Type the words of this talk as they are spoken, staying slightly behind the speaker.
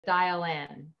dial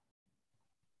in.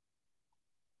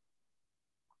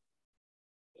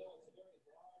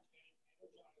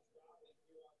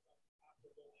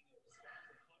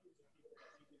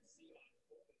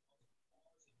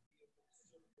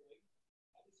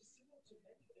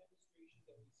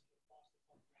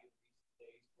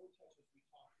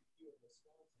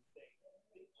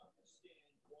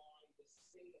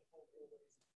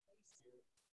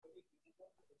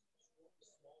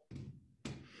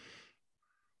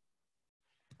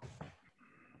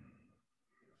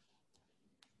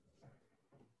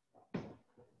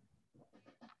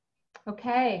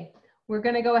 Okay, we're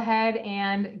going to go ahead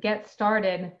and get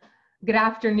started. Good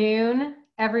afternoon,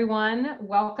 everyone.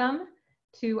 Welcome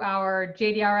to our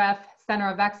JDRF Center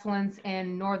of Excellence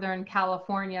in Northern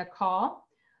California call.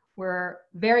 We're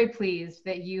very pleased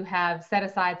that you have set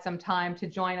aside some time to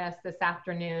join us this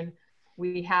afternoon.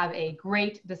 We have a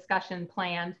great discussion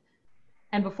planned.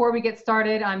 And before we get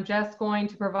started, I'm just going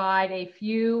to provide a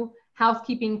few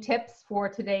housekeeping tips for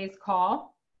today's call.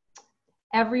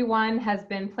 Everyone has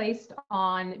been placed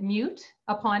on mute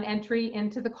upon entry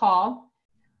into the call.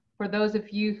 For those of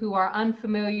you who are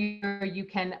unfamiliar, you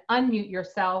can unmute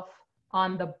yourself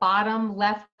on the bottom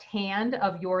left hand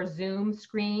of your Zoom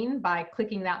screen by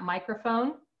clicking that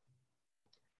microphone.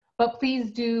 But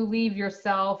please do leave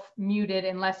yourself muted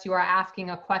unless you are asking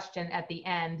a question at the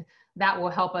end. That will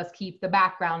help us keep the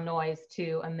background noise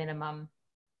to a minimum.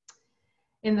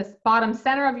 In the bottom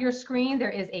center of your screen,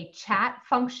 there is a chat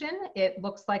function. It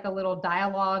looks like a little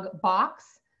dialog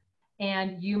box,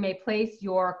 and you may place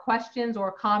your questions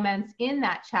or comments in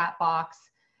that chat box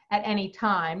at any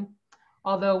time,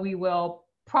 although we will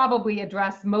probably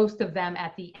address most of them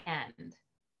at the end.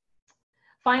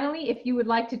 Finally, if you would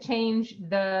like to change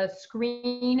the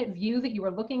screen view that you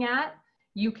are looking at,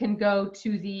 you can go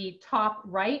to the top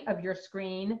right of your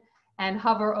screen and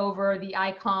hover over the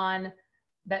icon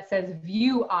that says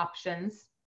View Options,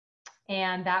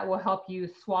 and that will help you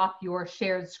swap your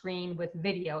shared screen with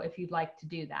video if you'd like to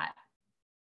do that.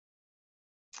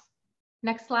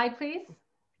 Next slide, please.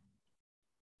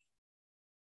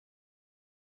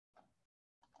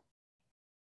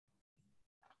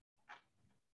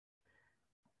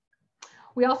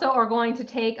 We also are going to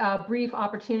take a brief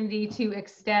opportunity to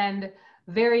extend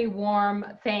very warm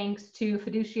thanks to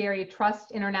Fiduciary Trust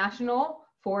International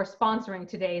for sponsoring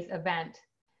today's event.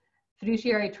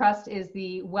 Fiduciary Trust is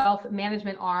the wealth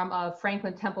management arm of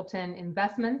Franklin Templeton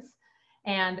Investments,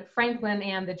 and Franklin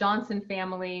and the Johnson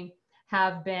family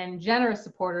have been generous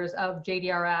supporters of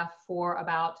JDRF for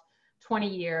about 20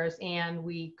 years, and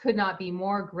we could not be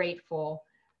more grateful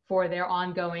for their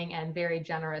ongoing and very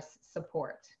generous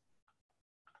support.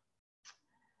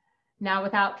 Now,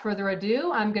 without further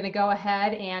ado, I'm going to go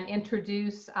ahead and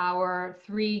introduce our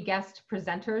three guest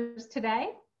presenters today.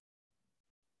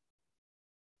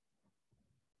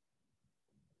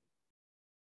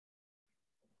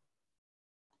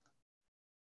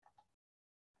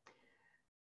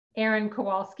 Aaron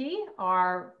Kowalski,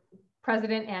 our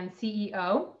president and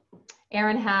CEO.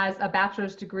 Aaron has a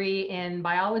bachelor's degree in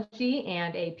biology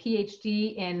and a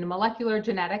Ph.D. in molecular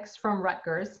genetics from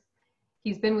Rutgers.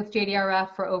 He's been with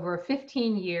JDRF for over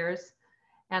 15 years.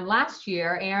 And last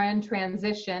year, Aaron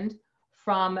transitioned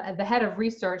from the head of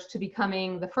research to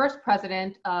becoming the first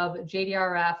president of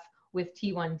JDRF with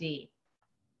T1D.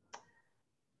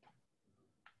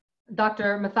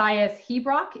 Dr. Matthias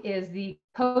Hebrok is the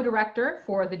co-director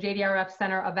for the JDRF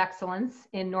Center of Excellence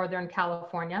in Northern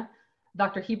California.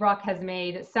 Dr. Hebrok has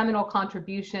made seminal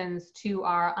contributions to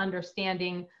our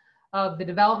understanding of the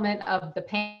development of the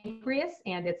pancreas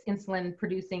and its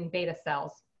insulin-producing beta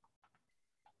cells.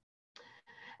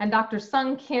 And Dr.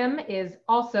 Seung Kim is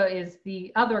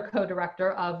the other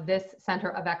co-director of this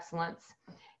Center of Excellence.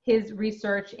 His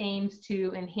research aims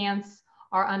to enhance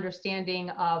our understanding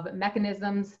of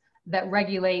mechanisms that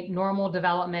regulate normal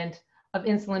development of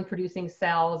insulin-producing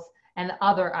cells and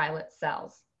other islet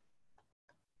cells.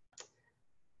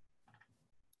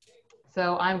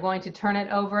 So I'm going to turn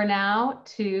it over now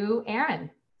to Aaron.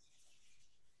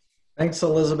 Thanks,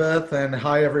 Elizabeth, and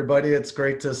hi, everybody. It's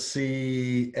great to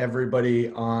see everybody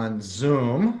on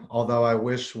Zoom, although I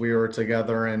wish we were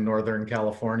together in Northern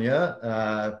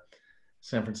California.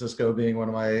 San Francisco being one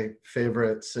of my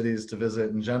favorite cities to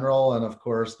visit in general, and of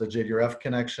course the JDRF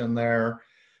connection there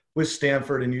with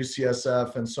Stanford and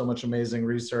UCSF and so much amazing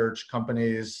research,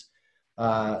 companies.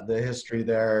 The history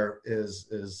there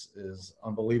is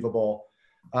unbelievable.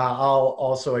 I'll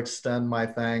also extend my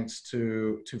thanks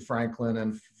to Franklin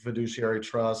and Fiduciary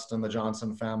Trust and the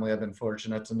Johnson family I've been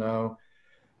fortunate to know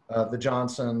the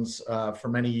Johnsons for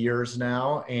many years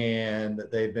now, and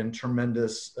they've been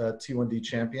tremendous T1D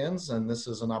champions. And this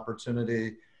is an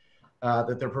opportunity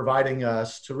that they're providing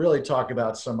us to really talk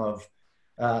about some of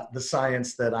the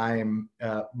science that I'm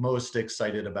most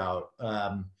excited about.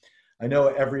 I know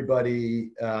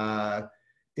everybody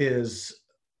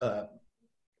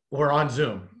we're on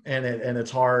Zoom, and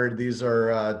it's hard. These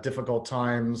are difficult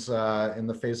times in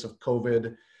the face of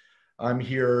COVID. I'm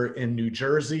here in New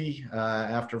Jersey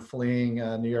after fleeing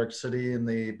New York City in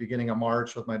the beginning of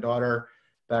March with my daughter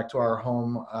back to our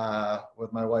home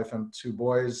with my wife and 2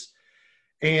 boys.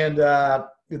 And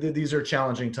these are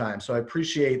challenging times. So I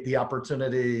appreciate the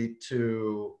opportunity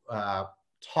to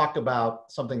talk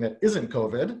about something that isn't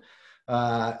COVID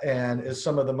and is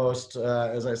some of the most,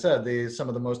 as I said, some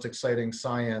of the most exciting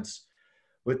science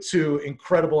with 2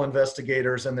 incredible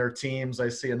investigators and their teams. I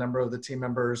see a number of the team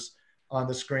members on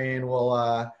the screen.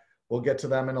 We'll get to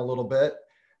them in a little bit.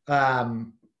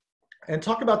 And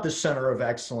talk about the Center of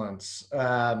Excellence.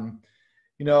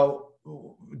 You know,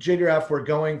 JDRF, we're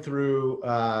going through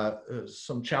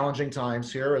some challenging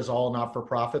times here, as all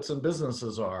not-for-profits and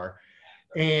businesses are.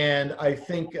 And I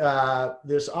think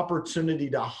this opportunity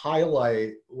to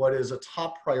highlight what is a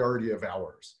top priority of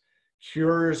ours,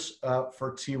 cures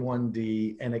for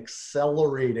T1D and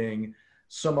accelerating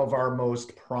some of our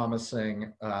most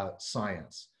promising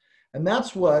science. And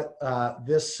that's what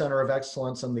this Center of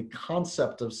Excellence and the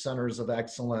concept of Centers of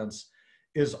Excellence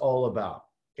is all about,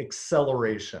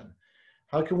 acceleration.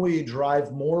 How can we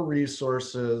drive more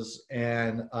resources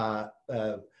and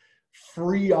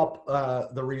free up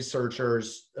the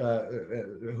researchers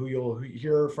who you'll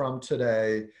hear from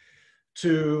today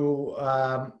to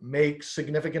make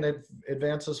significant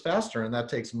advances faster? And that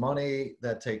takes money,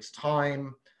 that takes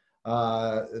time.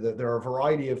 There are a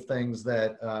variety of things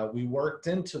that we worked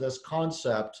into this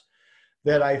concept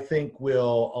that I think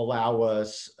will allow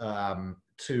us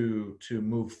to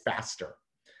move faster.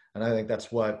 And I think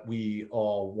that's what we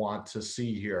all want to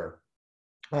see here.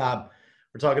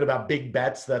 We're talking about big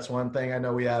bets. That's one thing. I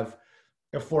know we have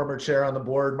a former chair on the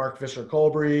board, Mark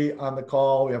Fisher-Colbury, on the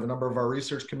call. We have a number of our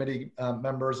research committee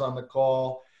members on the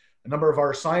call. A number of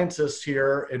our scientists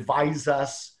here advise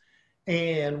us.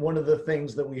 And one of the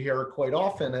things that we hear quite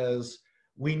often is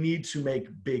we need to make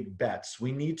big bets.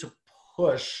 We need to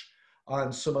push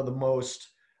on some of the most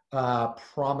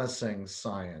promising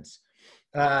science.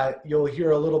 You'll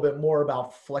hear a little bit more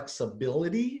about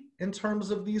flexibility in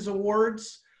terms of these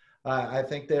awards. I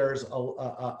think there's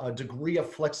a degree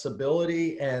of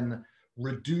flexibility and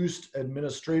reduced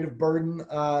administrative burden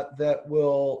that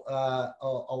will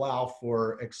allow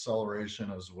for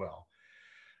acceleration as well.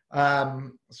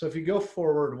 So if you go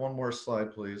forward one more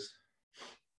slide, please.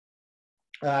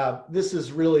 This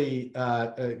is really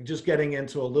just getting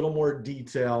into a little more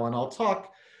detail, and I'll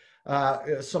talk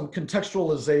some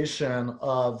contextualization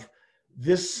of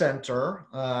this center,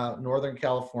 Northern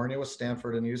California with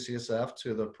Stanford and UCSF,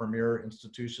 to the premier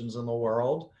institutions in the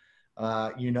world,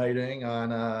 uniting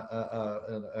on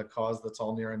a cause that's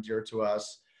all near and dear to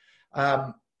us.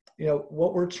 You know,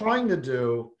 what we're trying to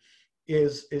do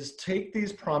is take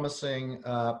these promising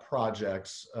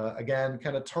projects, again,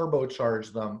 kind of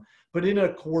turbocharge them, but in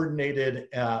a coordinated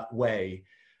way.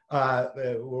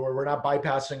 We're not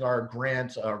bypassing our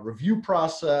grant review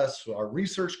process. Our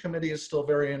research committee is still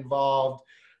very involved.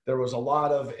 There was a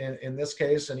lot of, in this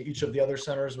case, and each of the other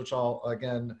centers, which I'll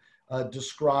again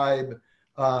describe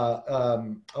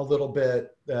a little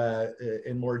bit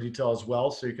in more detail as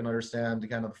well, so you can understand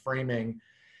kind of the framing,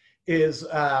 is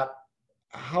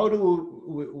how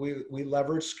do we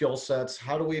leverage skill sets?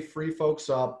 How do we free folks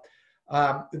up?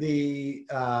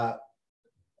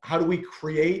 How do we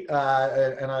create,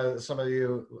 some of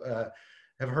you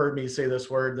have heard me say this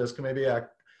word, this can maybe a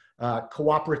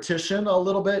cooperation a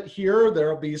little bit here.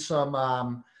 There'll be some,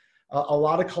 a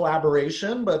lot of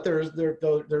collaboration, but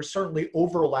there's certainly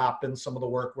overlap in some of the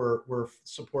work we're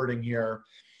supporting here.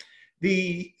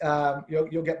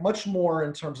 You'll get much more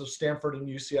in terms of Stanford and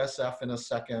UCSF in a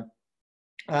second.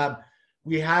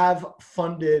 We have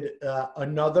funded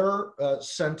another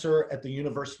center at the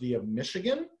University of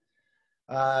Michigan.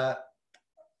 A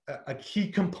key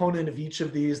component of each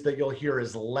of these that you'll hear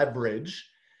is leverage,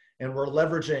 and we're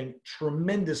leveraging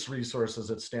tremendous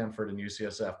resources at Stanford and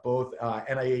UCSF, both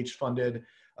NIH-funded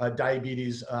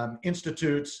diabetes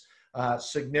institutes,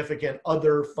 significant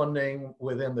other funding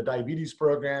within the diabetes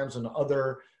programs and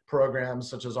other programs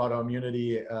such as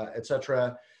autoimmunity, et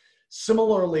cetera.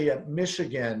 Similarly, at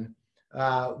Michigan,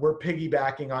 we're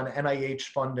piggybacking on NIH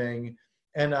funding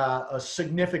and a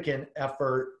significant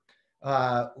effort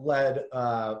led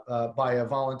by a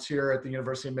volunteer at the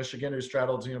University of Michigan who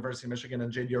straddles the University of Michigan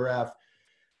and JDRF,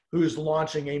 who's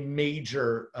launching a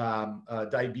major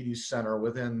diabetes center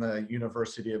within the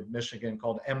University of Michigan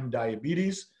called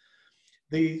M-Diabetes.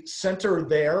 The center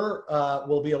there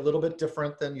will be a little bit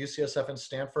different than UCSF and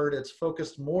Stanford. It's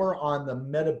focused more on the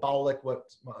metabolic, what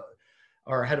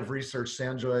our head of research,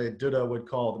 Sanjoy Duda, would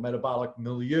call the metabolic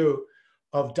milieu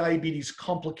of diabetes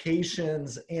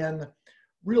complications and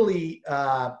really,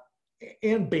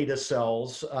 and beta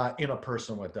cells in a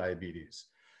person with diabetes.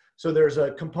 So there's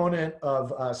a component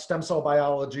of stem cell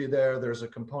biology there. There's a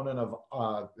component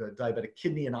of diabetic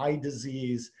kidney and eye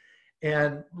disease,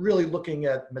 and really looking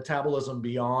at metabolism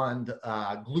beyond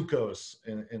glucose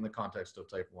in the context of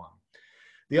type 1.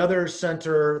 The other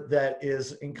center that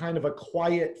is in kind of a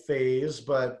quiet phase,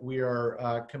 but we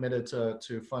are committed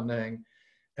to funding,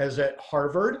 is at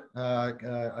Harvard,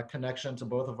 a connection to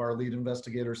both of our lead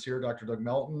investigators here, Dr. Doug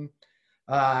Melton,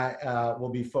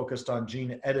 will be focused on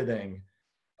gene editing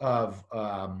of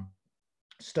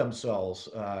stem cells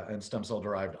and stem cell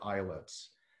derived islets.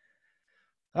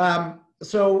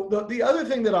 So the other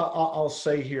thing that I'll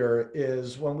say here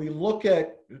is when we look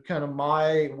at kind of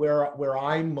where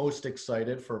I'm most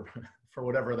excited for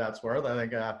whatever that's worth, I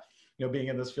think, being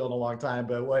in this field a long time,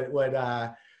 but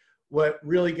what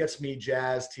really gets me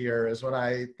jazzed here is when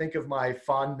I think of my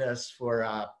fondness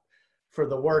for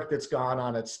the work that's gone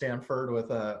on at Stanford with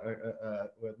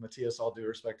Matthias, all due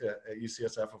respect at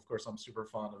UCSF. Of course, I'm super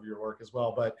fond of your work as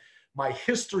well, but my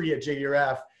history at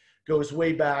JDRF goes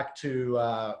way back to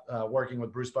working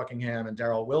with Bruce Buckingham and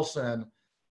Darrell Wilson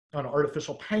on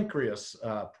artificial pancreas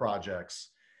projects.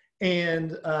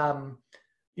 And,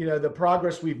 the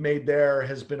progress we've made there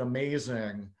has been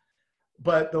amazing.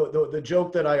 But the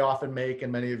joke that I often make,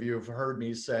 and many of you have heard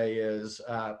me say, is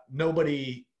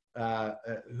nobody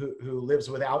who lives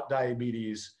without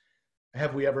diabetes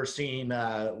have we ever seen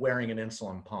wearing an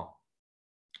insulin pump.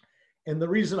 And the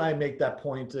reason I make that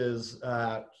point is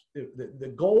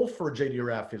the goal for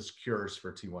JDRF is cures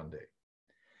for T1D.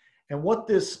 And what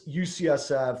this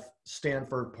UCSF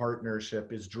Stanford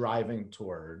partnership is driving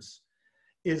towards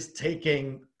is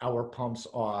taking our pumps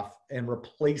off and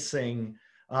replacing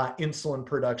insulin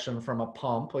production from a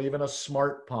pump, or even a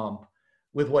smart pump,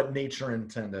 with what nature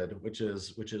intended, which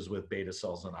is with beta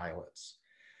cells and islets.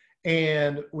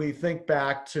 And we think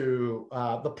back to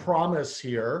the promise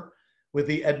here with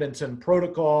the Edmonton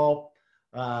Protocol,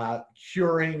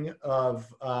 curing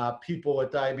of people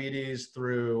with diabetes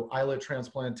through islet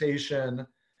transplantation.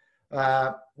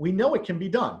 We know it can be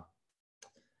done.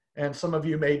 And some of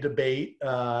you may debate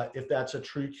if that's a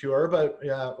true cure, but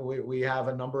we have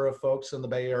a number of folks in the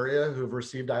Bay Area who've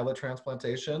received islet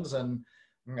transplantations. And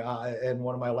in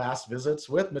one of my last visits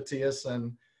with Matthias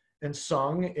and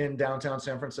Seung in downtown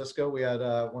San Francisco, we had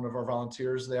one of our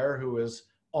volunteers there who was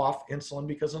off insulin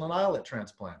because of an islet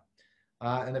transplant.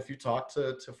 And if you talk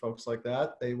to folks like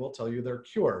that, they will tell you they're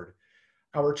cured.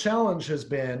 Our challenge has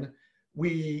been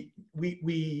we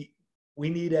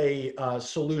need a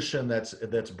solution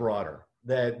that's broader,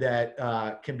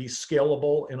 that can be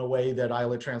scalable in a way that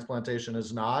islet transplantation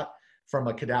is not, from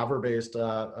a cadaver-based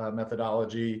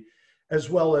methodology, as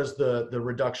well as the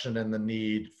reduction in the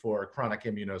need for chronic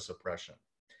immunosuppression.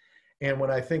 And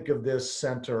when I think of this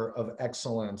center of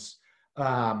excellence,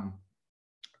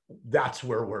 that's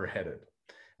where we're headed.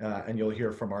 And you'll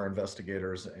hear from our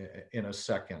investigators in a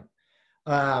second.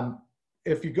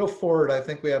 If you go forward, I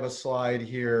think we have a slide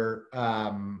here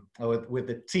with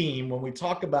the team. When we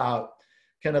talk about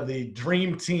kind of the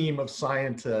dream team of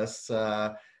scientists,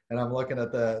 and I'm looking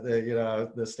at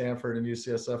the Stanford and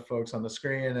UCSF folks on the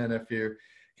screen, and if you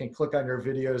can click on your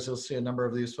videos, you'll see a number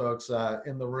of these folks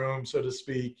in the room, so to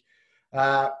speak.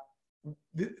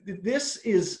 This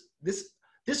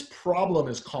problem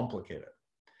is complicated.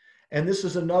 And this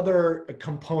is another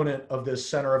component of this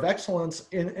center of excellence,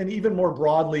 and even more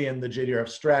broadly in the JDRF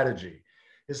strategy,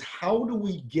 is how do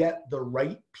we get the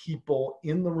right people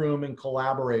in the room and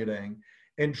collaborating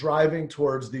and driving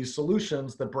towards these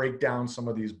solutions that break down some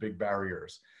of these big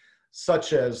barriers,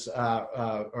 such as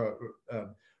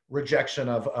rejection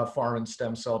of foreign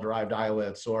stem cell derived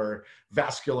islets, or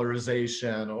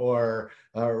vascularization, or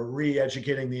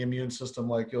re-educating the immune system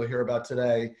like you'll hear about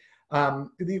today.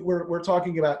 We're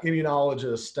talking about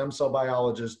immunologists, stem cell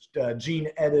biologists, gene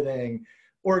editing,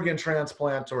 organ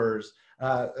transplanters,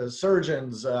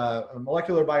 surgeons,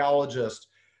 molecular biologists,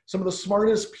 some of the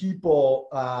smartest people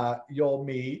you'll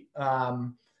meet,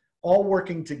 all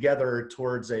working together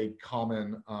towards a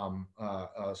common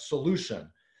solution.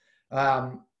 We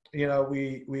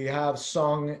have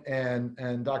Seung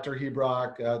and Dr.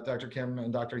 Hebrok, Dr. Kim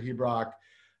and Dr. Hebrok,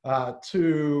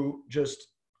 to just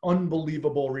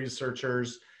unbelievable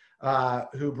researchers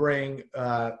who bring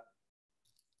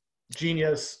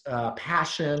genius,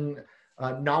 passion,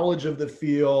 knowledge of the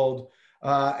field,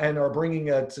 and are bringing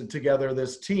together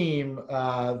this team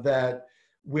that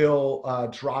will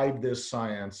drive this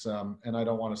science. And I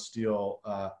don't want to steal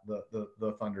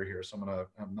the thunder here, so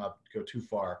I'm not go too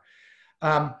far.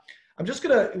 I'm just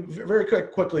going to very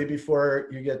quickly before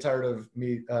you get tired of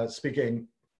me speaking,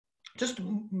 just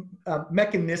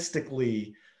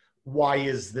mechanistically, why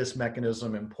is this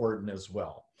mechanism important as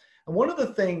well? And one of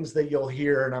the things that you'll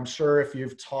hear, and I'm sure if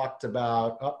you've talked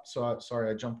about, sorry,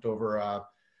 I jumped over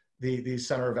the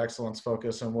Center of Excellence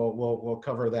focus, and we'll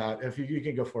cover that. If you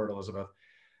can go for it, Elizabeth,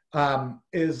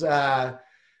 is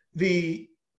the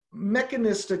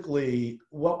mechanistically,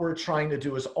 what we're trying to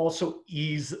do is also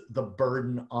ease the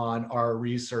burden on our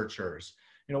researchers.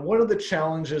 You know, one of the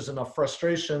challenges and a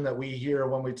frustration that we hear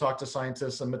when we talk to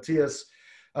scientists, and Matthias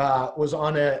was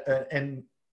on an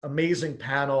amazing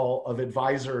panel of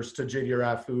advisors to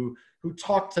JDRF who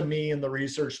talked to me and the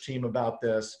research team about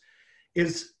this,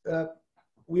 is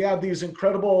we have these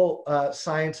incredible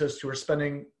scientists who are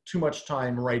spending too much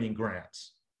time writing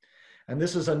grants. And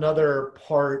this is another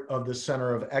part of the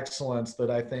Center of Excellence that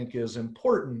I think is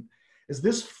important, is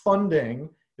this funding.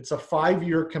 It's a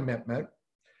 5-year commitment.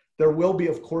 There will be,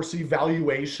 of course,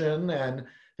 evaluation, and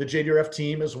the JDRF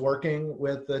team is working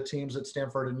with the teams at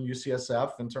Stanford and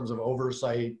UCSF in terms of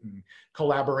oversight and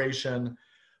collaboration.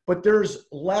 But there's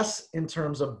less in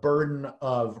terms of burden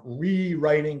of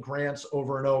rewriting grants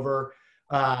over and over,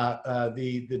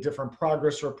 the different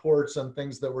progress reports and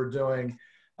things that we're doing.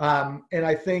 And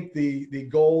I think the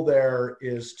goal there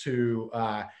is to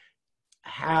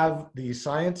have the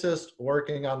scientists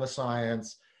working on the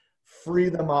science, free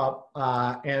them up,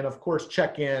 and of course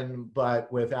check in,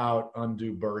 but without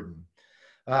undue burden.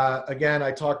 Again,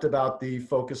 I talked about the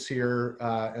focus here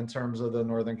in terms of the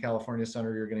Northern California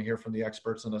Center. You're going to hear from the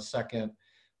experts in a second.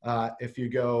 If you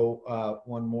go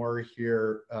one more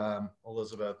here,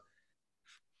 Elizabeth,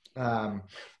 you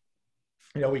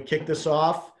know, we kicked this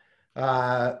off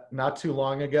not too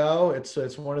long ago.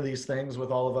 It's one of these things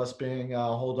with all of us being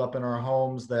holed up in our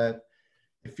homes that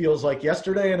it feels like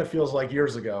yesterday and it feels like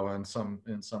years ago in some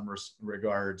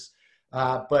regards.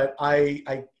 But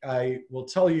I will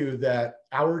tell you that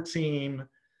our team,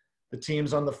 the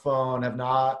teams on the phone, have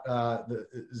not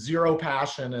zero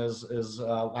passion is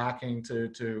lacking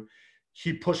to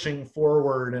keep pushing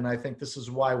forward. And I think this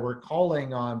is why we're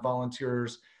calling on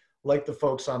volunteers like the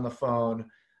folks on the phone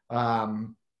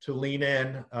to lean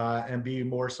in and be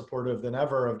more supportive than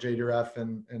ever of JDRF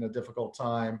in a difficult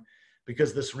time,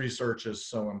 because this research is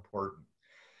so important.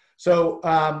 So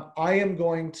I am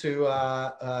going to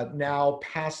now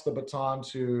pass the baton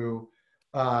to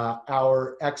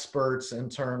our experts in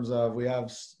terms of, we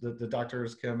have the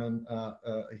doctors Kim and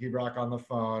Hebrok on the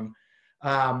phone,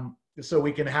 so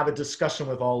we can have a discussion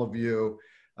with all of you.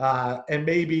 And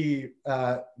maybe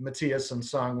Matthias and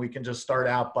Seung, we can just start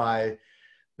out by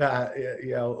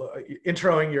you know,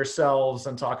 introing yourselves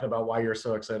and talking about why you're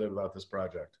so excited about this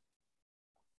project.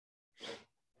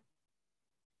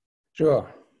 Sure.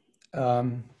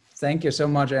 Thank you so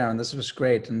much, Aaron. This was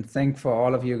great. And thank for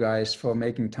all of you guys for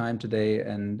making time today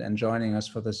and joining us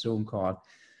for the Zoom call.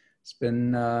 It's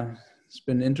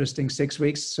been interesting 6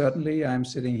 weeks, certainly. I'm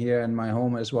sitting here in my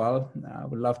home as well. I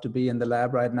would love to be in the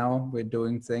lab right now. We're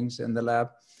doing things in the lab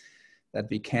that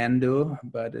we can do,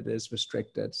 but it is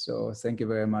restricted. So thank you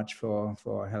very much for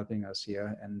helping us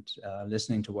here and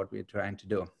listening to what we're trying to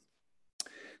do.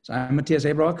 So I'm Matthias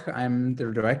Hebrok. I'm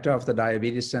the director of the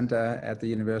Diabetes Center at the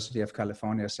University of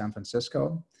California, San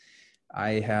Francisco.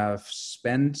 I have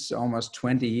spent almost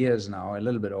 20 years now, a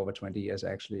little bit over 20 years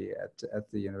actually, at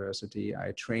the university.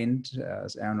 I trained,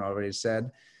 as Aaron already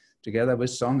said, together with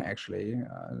Seung actually,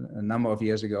 a number of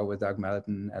years ago with Doug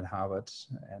Melton at Harvard,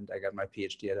 and I got my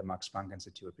Ph.D. at the Max Planck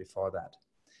Institute before that.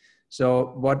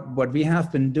 So what we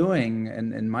have been doing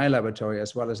in my laboratory,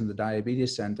 as well as in the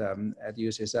Diabetes Center at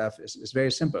UCSF, is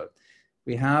very simple.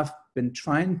 We have been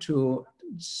trying to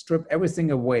strip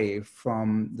everything away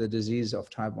from the disease of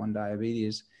type 1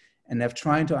 diabetes and have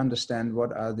tried to understand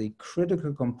what are the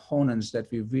critical components that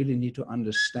we really need to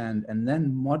understand and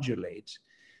then modulate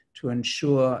to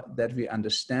ensure that we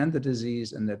understand the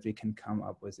disease and that we can come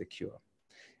up with a cure.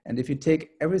 And if you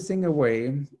take everything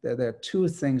away, there are two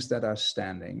things that are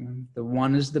standing. The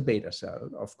one is the beta cell.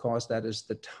 Of course, that is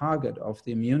the target of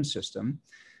the immune system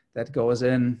that goes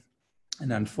in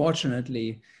and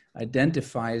unfortunately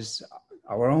identifies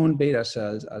our own beta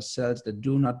cells as cells that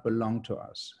do not belong to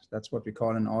us. That's what we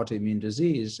call an autoimmune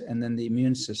disease. And then the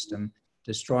immune system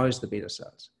destroys the beta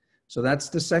cells. So that's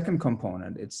the second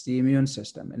component. It's the immune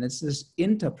system. And it's this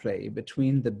interplay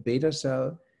between the beta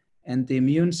cell and the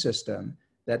immune system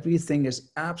that we think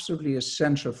is absolutely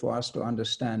essential for us to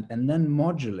understand and then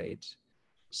modulate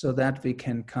so that we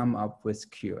can come up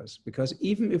with cures. Because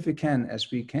even if we can,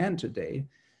 as we can today,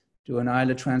 do an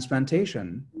islet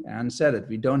transplantation, and said it,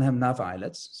 we don't have enough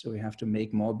islets, so we have to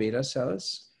make more beta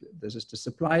cells. This is the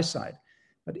supply side.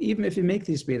 But even if we make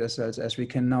these beta cells, as we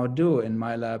can now do in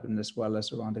my lab and as well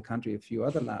as around the country, a few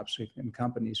other labs and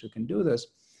companies who can do this,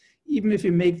 even if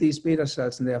you make these beta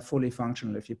cells and they are fully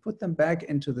functional, if you put them back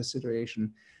into the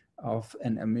situation of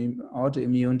an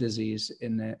autoimmune disease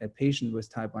in a patient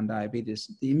with type 1 diabetes,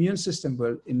 the immune system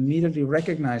will immediately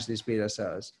recognize these beta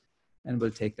cells and will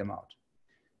take them out.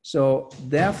 So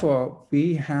therefore,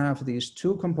 we have these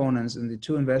two components in the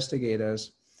two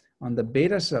investigators on the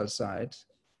beta cell side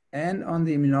and on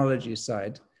the immunology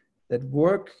side that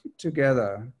work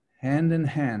together hand in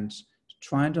hand,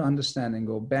 trying to understand and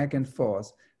go back and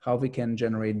forth how we can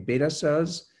generate beta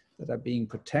cells that are being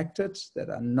protected, that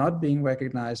are not being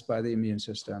recognized by the immune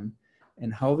system,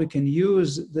 and how we can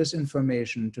use this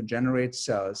information to generate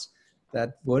cells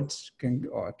that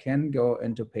can go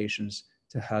into patients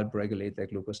to help regulate their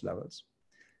glucose levels.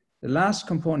 The last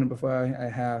component, before I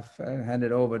hand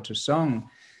it over to Seung,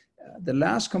 the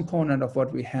last component of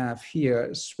what we have here,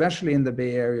 especially in the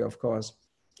Bay Area, of course,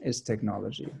 is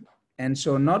technology. And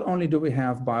so not only do we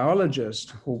have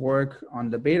biologists who work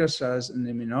on the beta cells and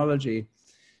immunology,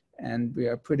 and we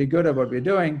are pretty good at what we're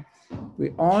doing, we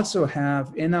also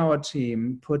have in our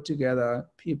team put together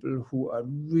people who are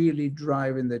really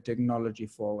driving the technology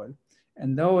forward.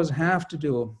 And those have to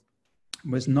do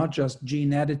with not just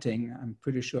gene editing. I'm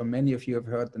pretty sure many of you have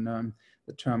heard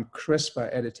the term CRISPR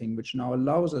editing, which now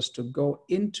allows us to go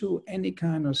into any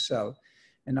kind of cell.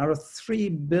 And out of 3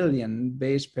 billion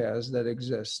base pairs that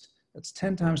exist, that's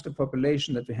 10 times the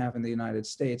population that we have in the United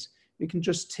States, we can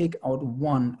just take out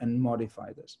one and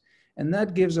modify this. And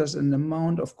that gives us an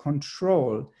amount of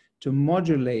control to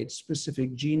modulate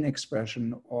specific gene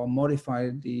expression or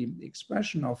modify the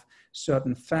expression of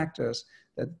certain factors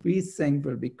that we think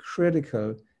will be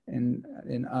critical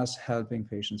in us helping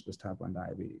patients with type 1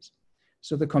 diabetes.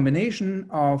 So the combination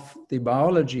of the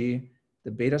biology,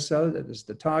 the beta cell that is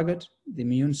the target, the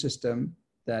immune system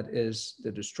that is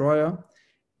the destroyer,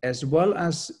 as well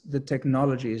as the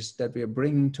technologies that we are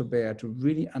bringing to bear to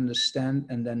really understand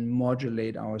and then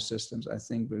modulate our systems, I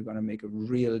think we're going to make a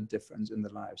real difference in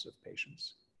the lives of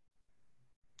patients.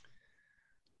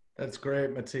 That's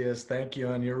great, Matthias. Thank you.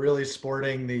 And you're really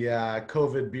sporting the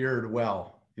COVID beard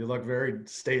well. You look very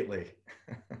stately.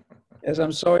 Yes,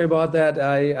 I'm sorry about that.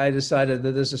 I decided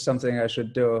that this is something I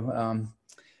should do.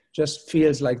 Just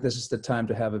feels like this is the time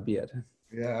to have a beard.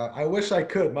 Yeah, I wish I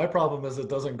could. My problem is it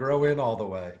doesn't grow in all the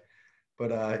way,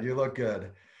 but you look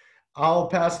good. I'll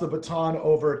pass the baton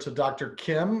over to Dr.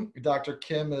 Kim. Dr.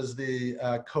 Kim is the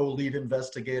co-lead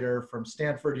investigator from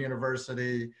Stanford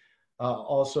University,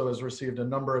 also has received a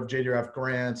number of JDRF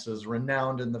grants, is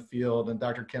renowned in the field. And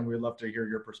Dr. Kim, we'd love to hear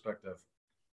your perspective.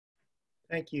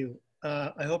 Thank you.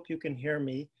 I hope you can hear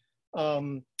me.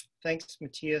 Thanks,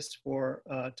 Matthias, for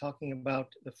talking about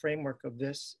the framework of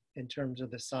this in terms of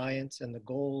the science and the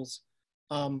goals.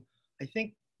 I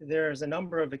think there's a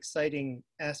number of exciting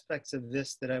aspects of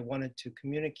this that I wanted to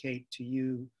communicate to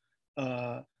you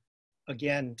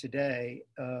again today.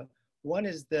 One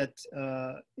is that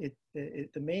the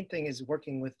main thing is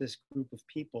working with this group of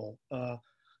people.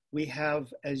 We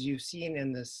have, as you've seen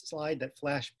in this slide that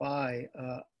flashed by,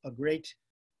 a great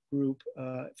group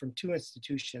from 2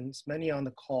 institutions, many on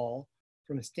the call.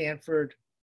 From Stanford,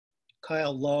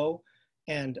 Kyle Lowe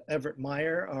and Everett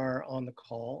Meyer are on the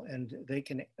call, and they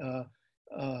can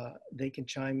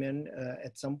chime in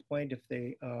at some point if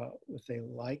they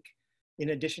like. In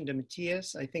addition to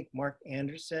Matthias, I think Mark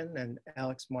Anderson and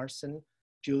Alex Marson,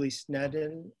 Julie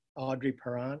Snedden, Audrey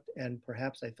Parent, and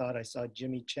perhaps I thought I saw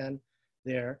Jimmy Chen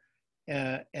there,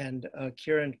 and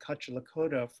Kiran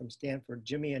Kachalakota from Stanford.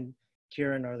 Jimmy and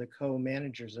Kiran are the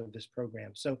co-managers of this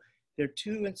program. So they're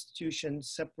 2 institutions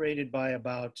separated by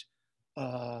about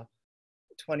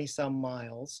 20 some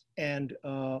miles. And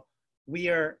the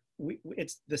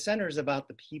center is about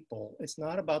the people. It's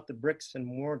not about the bricks and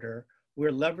mortar.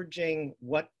 We're leveraging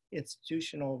what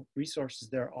institutional resources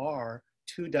there are,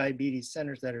 2 diabetes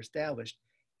centers that are established,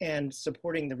 and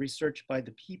supporting the research by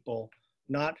the people,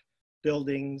 not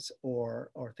buildings or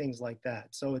things like that.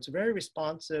 So it's very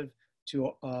responsive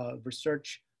to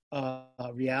research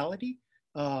reality.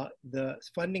 The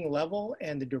funding level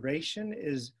and the duration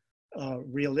is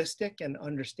realistic and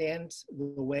understands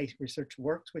the way research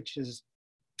works, which is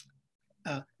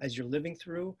as you're living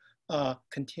through,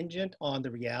 contingent on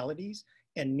the realities,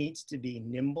 and needs to be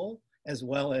nimble as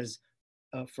well as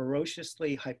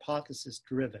ferociously hypothesis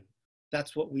driven.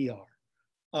 That's what we are.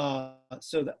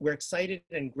 So that we're excited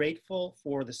and grateful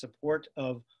for the support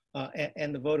of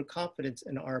and the vote of confidence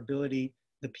in our ability,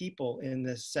 the people in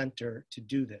this center, to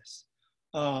do this.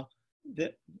 The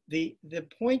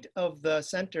point of the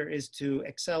center is to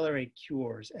accelerate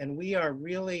cures, and we are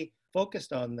really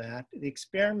focused on that. The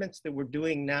experiments that we're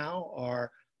doing now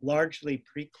are largely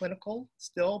preclinical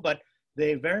still, but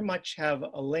they very much have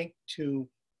a link to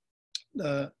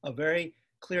a very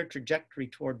clear trajectory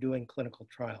toward doing clinical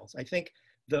trials. I think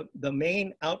the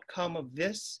main outcome of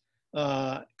this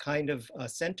kind of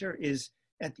center is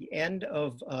at the end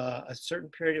of a certain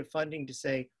period of funding to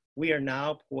say, we are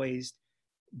now poised,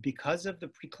 because of the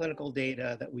preclinical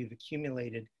data that we've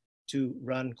accumulated, to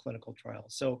run clinical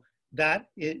trials. So that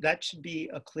should be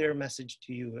a clear message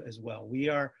to you as well. We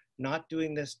are not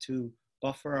doing this to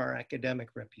buffer our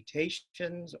academic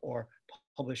reputations or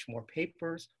publish more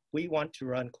papers. We want to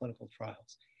run clinical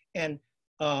trials. And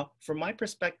from my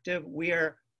perspective, we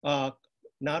are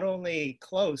not only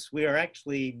close, we are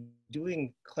actually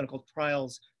doing clinical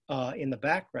trials in the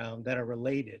background that are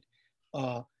related.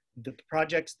 The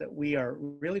projects that we are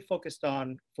really focused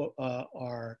on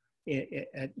are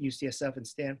at UCSF and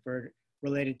Stanford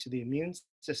related to the immune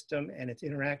system and its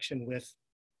interaction with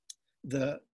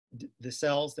the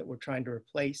cells that we're trying to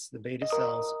replace, the beta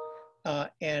cells.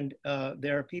 And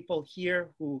there are people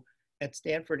here who at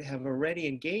Stanford have already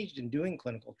engaged in doing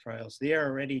clinical trials. They are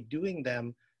already doing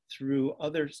them through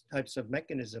other types of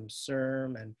mechanisms,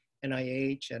 CERM and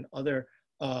NIH and other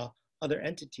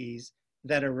entities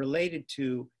that are related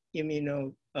to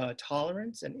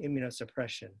immunotolerance and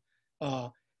immunosuppression,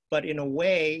 but in a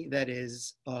way that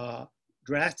is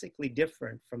drastically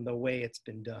different from the way it's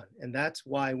been done. And that's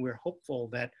why we're hopeful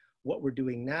that what we're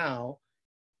doing now,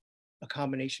 a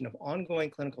combination of ongoing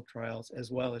clinical trials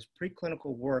as well as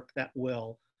preclinical work that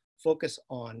will focus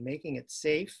on making it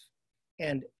safe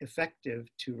and effective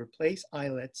to replace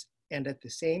islets, and at the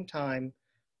same time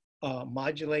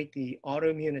modulate the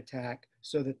autoimmune attack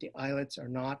so that the islets are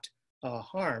not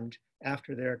harmed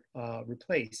after they're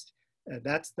replaced.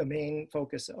 That's the main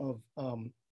focus of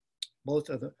both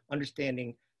of the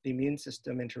understanding the immune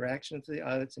system interactions with the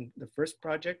islets in the first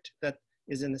project that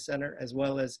is in the center, as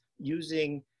well as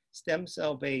using stem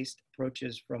cell-based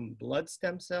approaches from blood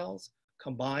stem cells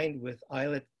combined with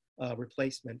islet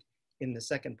replacement in the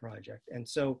second project. And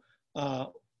so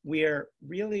we are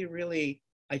really, really,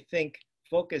 I think,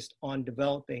 focused on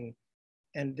developing,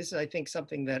 and this is, I think,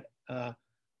 something that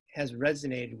has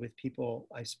resonated with people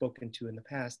I've spoken to in the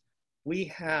past. We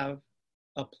have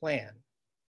a plan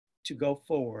to go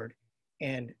forward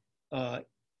and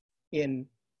in,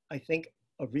 I think,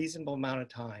 a reasonable amount of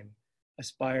time,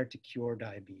 aspire to cure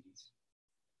diabetes.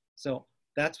 So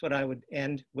that's what I would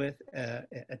end with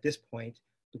at this point,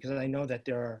 because I know that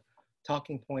there are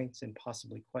talking points and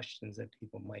possibly questions that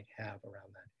people might have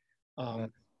around that.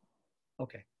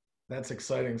 Okay. That's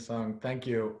exciting, Seung. Thank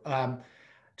you.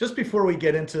 Just before we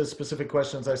get into specific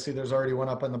questions, I see there's already one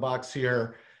up in the box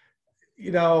here.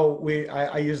 You know,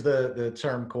 I use the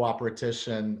term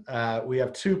cooperation. We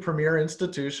have two premier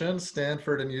institutions,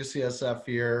 Stanford and UCSF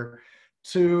here,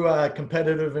 two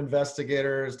competitive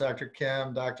investigators, Dr.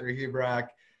 Kim, Dr. Hebrok.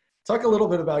 Talk a little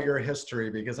bit about your history,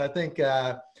 because I think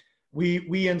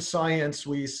we in science,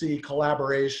 we see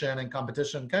collaboration and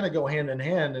competition kind of go hand in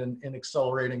hand in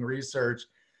accelerating research.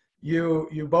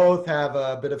 You both have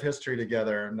a bit of history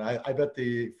together, and I bet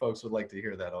the folks would like to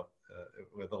hear that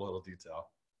with a little detail.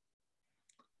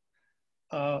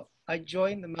 I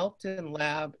joined the Melton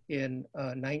Lab in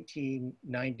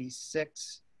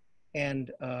 1996,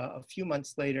 and a few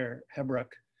months later,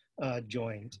 Hebrok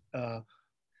joined.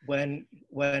 When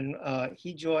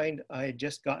he joined, I had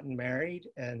just gotten married,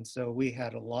 and so we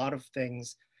had a lot of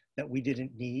things that we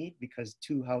didn't need because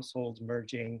two households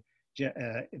merging,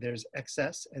 there's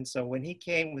excess. And so when he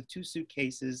came with 2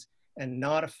 suitcases and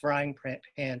not a frying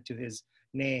pan to his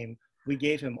name, we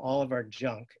gave him all of our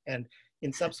junk. And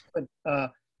in subsequent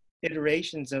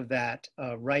iterations of that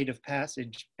rite of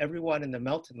passage, everyone in the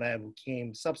Melton Lab who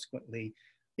came subsequently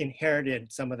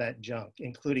inherited some of that junk,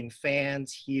 including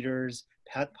fans, heaters,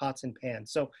 pots and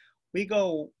pans. So we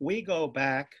go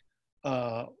back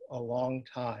a long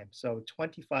time. So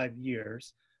 25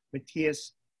 years.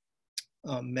 Matthias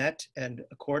met and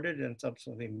courted and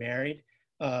subsequently married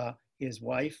his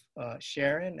wife,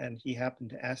 Sharon, and he happened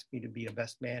to ask me to be a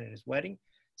best man in his wedding.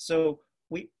 So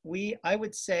I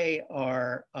would say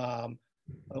are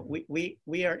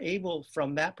we are able,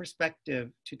 from that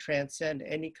perspective, to transcend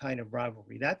any kind of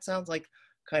rivalry. That sounds like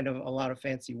kind of a lot of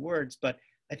fancy words, but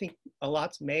I think a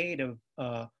lot's made of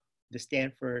the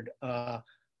Stanford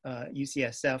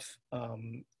UCSF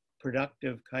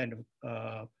productive kind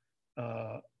of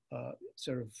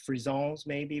sort of frisons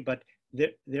maybe, but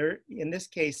there in this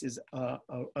case is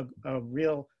a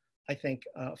real, I think,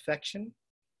 affection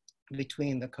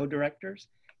between the co-directors,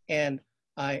 and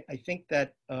I think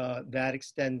that that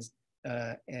extends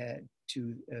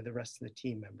to the rest of the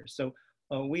team members. So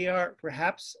we are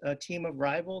perhaps a team of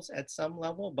rivals at some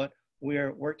level, but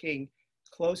we're working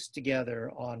close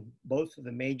together on both of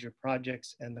the major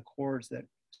projects and the cores that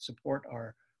support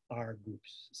our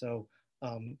groups. So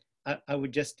I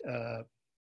would just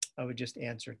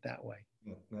answer it that way.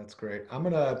 That's great. I'm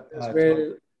gonna.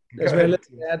 There's very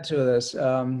little to add to this.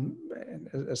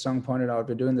 As Seung pointed out,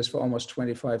 we're doing this for almost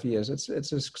 25 years.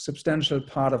 It's a substantial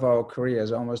part of our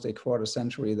careers, almost a quarter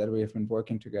century that we have been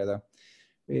working together.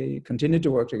 We continued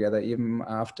to work together even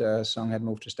after Seung had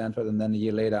moved to Stanford, and then a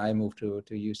year later I moved to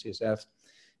UCSF.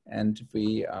 And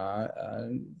we are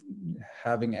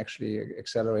having actually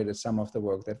accelerated some of the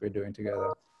work that we're doing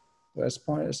together. As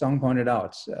Seung pointed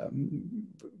out,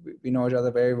 we know each other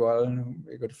very well,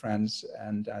 we're good friends,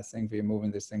 and I think we're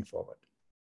moving this thing forward.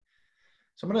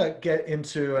 So I'm going to get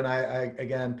into, and I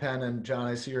again, Penn and John,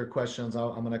 I see your questions.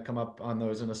 I'm going to come up on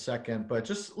those in a second, but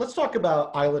just let's talk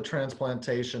about islet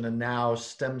transplantation and now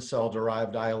stem cell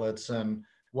derived islets and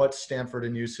what Stanford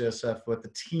and UCSF, what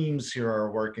the teams here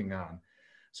are working on.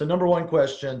 So number one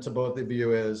question to both of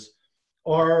you is,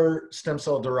 are stem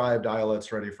cell derived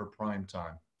islets ready for prime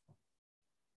time?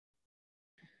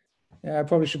 Yeah, I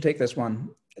probably should take this one.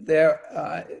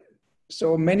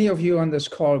 So many of you on this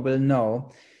call will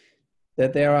know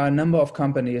that there are a number of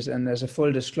companies, and as a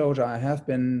full disclosure, I have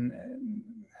been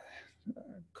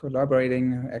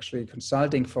collaborating, actually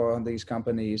consulting for these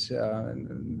companies,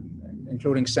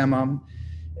 including SEMA,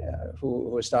 who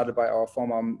was started by our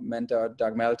former mentor,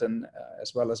 Doug Melton,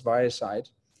 as well as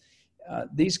ViaCyte.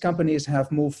 These companies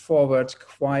have moved forward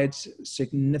quite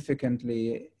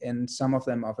significantly, and some of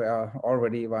them are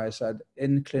already, ViaCyte,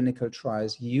 in clinical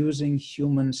trials using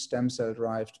human stem cell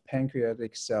derived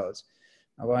pancreatic cells.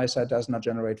 Now, ViaCyte does not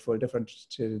generate full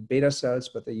differentiated beta cells,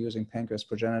 but they're using pancreas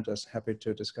progenitors. Happy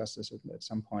to discuss this at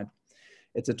some point.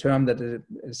 It's a term that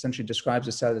essentially describes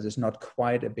a cell that is not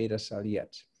quite a beta cell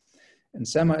yet. And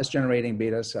SEMA is generating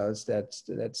beta cells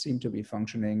that seem to be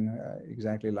functioning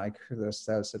exactly like the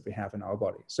cells that we have in our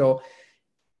body. So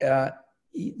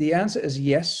the answer is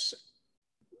yes,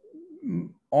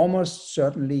 almost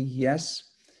certainly yes,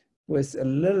 with a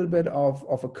little bit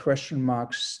of a question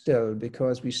mark still,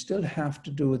 because we still have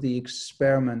to do the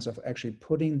experiments of actually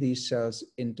putting these cells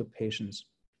into patients.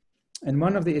 And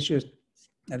one of the issues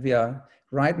that we are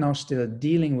right now still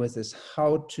dealing with is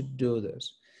how to do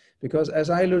this. Because as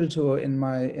I alluded to in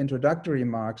my introductory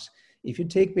remarks, if you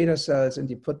take beta cells and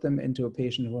you put them into a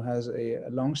patient who has a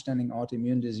long-standing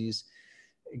autoimmune disease,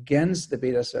 against the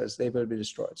beta cells, they will be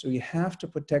destroyed. So you have to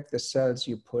protect the cells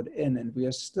you put in, and we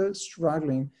are still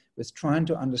struggling with trying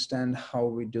to understand how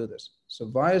we do this. So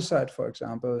ViaCyte, for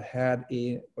example, had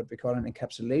what we call an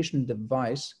encapsulation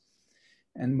device.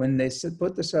 And when they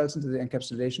put the cells into the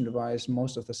encapsulation device,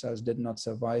 most of the cells did not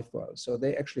survive well. So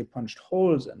they actually punched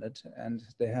holes in it, and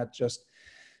they had just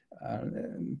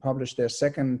published their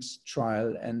second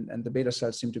trial, and the beta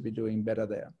cells seem to be doing better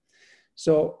there.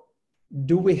 So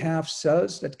do we have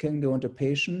cells that can go into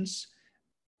patients?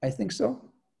 I think so.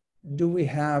 Do we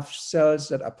have cells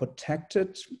that are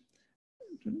protected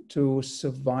to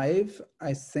survive?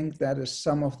 I think that is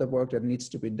some of the work that needs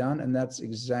to be done, and that's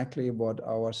exactly what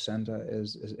our center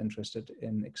is interested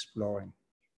in exploring.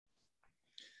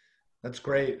 That's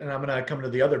great. And I'm going to come to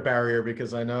the other barrier,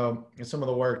 because I know some of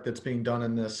the work that's being done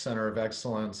in this Center of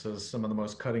Excellence is some of the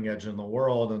most cutting edge in the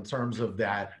world in terms of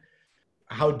that.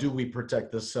 How do we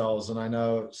protect the cells? And I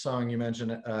know, Seung, you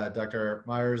mentioned Dr.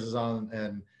 Myers is on,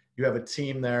 and you have a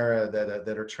team there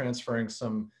that are transferring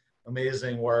some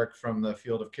amazing work from the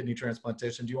field of kidney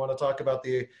transplantation. Do you want to talk about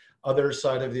the other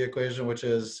side of the equation, which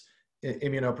is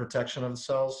immunoprotection of the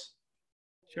cells?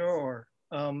 Sure.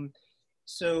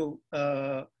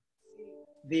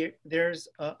 There's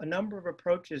a number of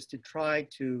approaches to try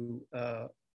to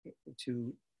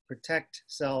protect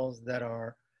cells that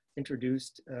are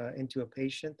introduced into a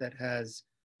patient that has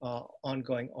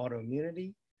ongoing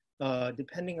autoimmunity.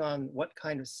 Depending on what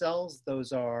kind of cells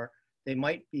those are, they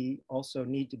might also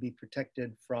need to be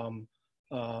protected from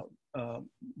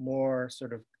more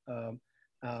sort of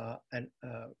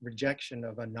rejection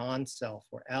of a non-self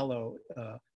or allo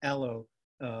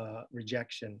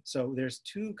rejection. So there's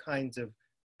two kinds of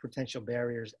potential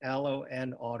barriers, allo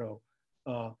and auto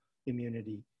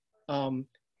immunity.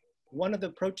 One of the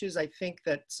approaches I think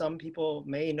that some people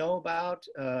may know about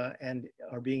and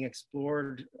are being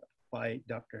explored by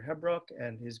Dr. Hebrok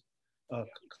and his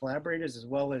collaborators, as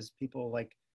well as people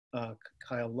like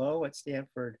Kyle Lowe at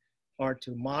Stanford, are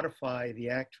to modify the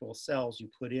actual cells you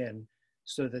put in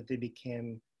so that they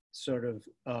became sort of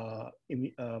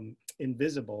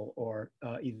invisible or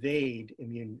evade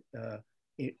immune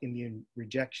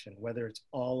rejection, whether it's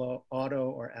auto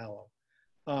or allo.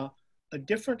 A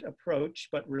different approach,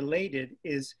 but related,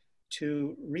 is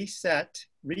to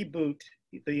reboot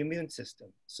the immune system.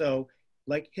 So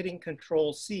like hitting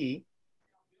Control C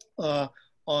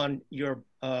on your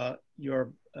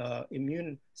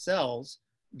immune cells,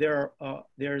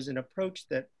 there's an approach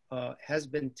that has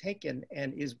been taken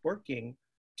and is working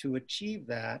to achieve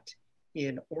that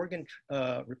in organ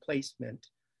replacement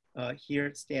here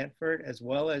at Stanford, as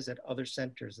well as at other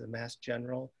centers, the Mass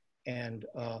General and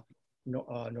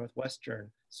Northwestern.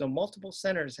 So multiple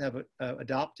centers have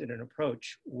adopted an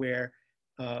approach where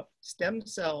stem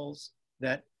cells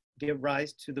that give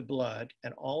rise to the blood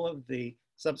and all of the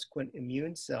subsequent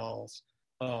immune cells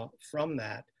from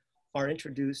that are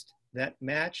introduced that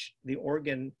match the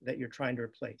organ that you're trying to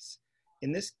replace.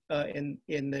 In this, in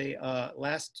the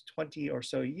last 20 or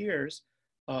so years,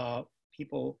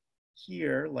 people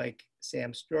here like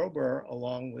Sam Strober,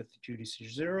 along with Judy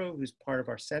Cizuru, who's part of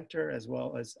our center, as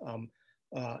well as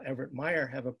Everett Meyer,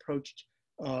 have approached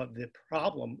the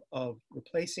problem of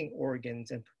replacing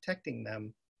organs and protecting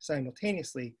them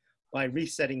simultaneously by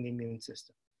resetting the immune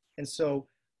system. And so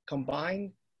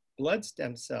combine blood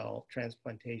stem cell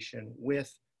transplantation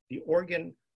with the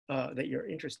organ that you're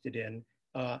interested in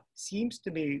seems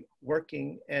to be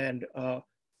working, and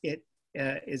it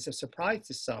is a surprise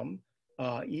to some,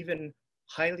 even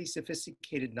highly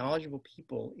sophisticated, knowledgeable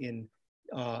people in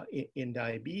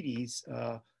diabetes,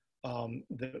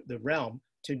 the realm,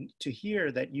 to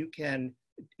hear that you can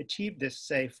achieve this,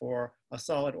 say, for a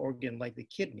solid organ like the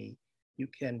kidney. You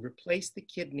can replace the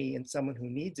kidney in someone who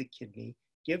needs a kidney,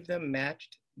 give them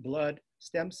matched blood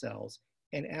stem cells,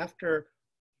 and after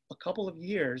a couple of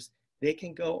years, they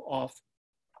can go off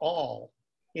all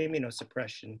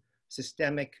immunosuppression,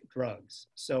 systemic drugs.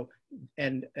 So,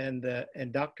 and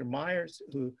Dr. Myers,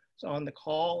 who's on the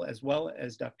call, as well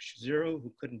as Dr. Cizuru,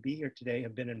 who couldn't be here today,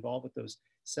 have been involved with those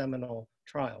seminal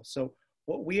trials. So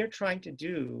what we are trying to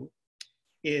do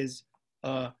is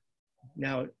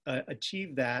now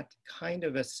achieve that kind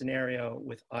of a scenario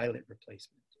with islet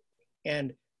replacement.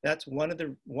 And that's one of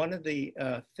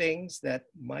the things that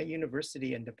my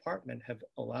university and department have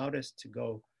allowed us to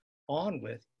go on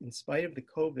with. In spite of the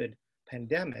COVID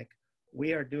pandemic,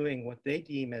 we are doing what they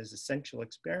deem as essential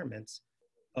experiments,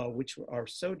 which are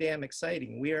so damn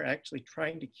exciting. We are actually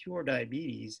trying to cure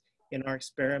diabetes in our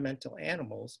experimental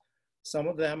animals. Some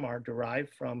of them are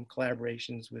derived from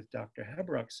collaborations with Dr.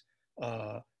 Hebrok's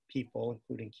people,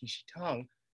 including Kishi Tang.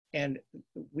 And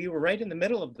we were right in the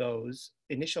middle of those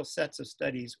initial sets of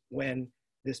studies when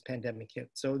this pandemic hit.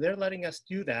 So they're letting us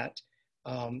do that,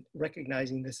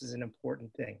 recognizing this is an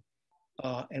important thing.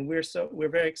 And we're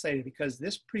very excited because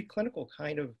this preclinical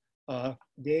kind of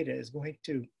data is going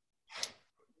to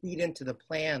feed into the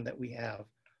plan that we have,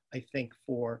 I think,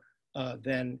 for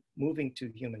then moving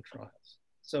to human trials.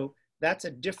 So that's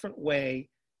a different way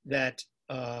that,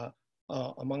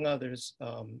 among others,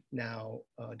 now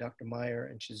Dr. Meyer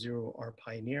and Cizuru are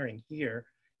pioneering here,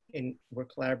 and we're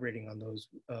collaborating on those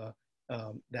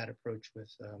that approach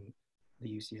with the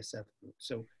UCSF group.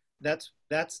 So that's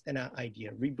an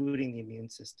idea, rebooting the immune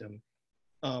system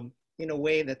in a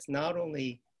way that's not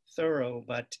only thorough,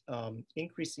 but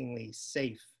increasingly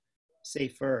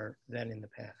safer than in the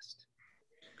past.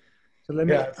 So let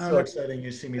me, yeah, it's so exciting.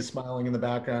 You see me smiling in the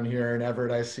background here, and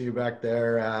Everett, I see you back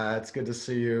there. It's good to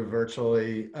see you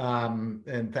virtually,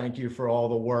 and thank you for all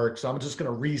the work. So I'm just going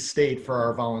to restate for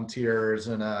our volunteers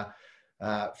and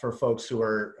for folks who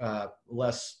are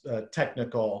less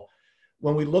technical.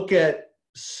 When we look at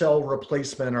cell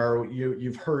replacement, or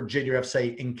you've heard JDRF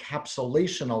say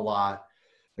encapsulation a lot.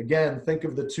 Again, think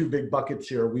of the two big buckets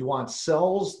here. We want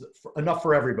cells, enough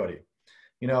for everybody.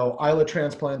 You know, islet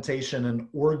transplantation and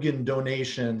organ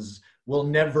donations will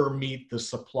never meet the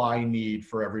supply need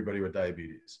for everybody with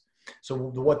diabetes. So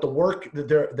what the work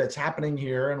that's happening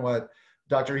here and what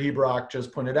Dr. Hebrok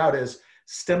just pointed out is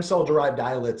stem cell derived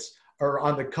islets are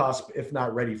on the cusp, if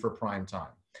not ready for prime time.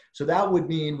 So that would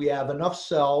mean we have enough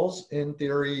cells, in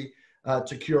theory,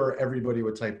 to cure everybody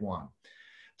with type 1.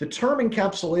 The term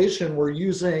encapsulation we're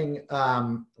using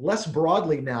less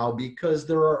broadly now because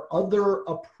there are other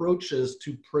approaches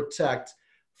to protect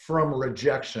from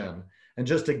rejection. And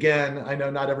just again, I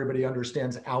know not everybody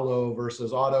understands allo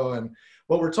versus auto. And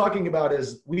what we're talking about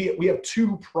is we have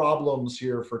two problems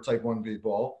here for type 1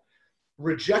 people: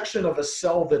 rejection of a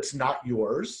cell that's not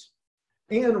yours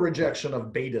and rejection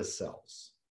of beta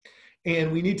cells.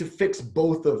 And we need to fix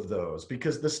both of those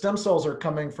because the stem cells are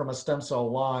coming from a stem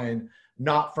cell line,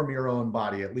 not from your own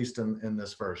body, at least in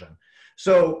this version.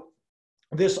 So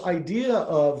this idea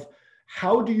of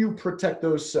how do you protect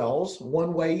those cells?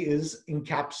 One way is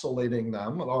encapsulating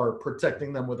them or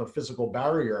protecting them with a physical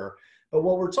barrier. But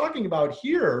what we're talking about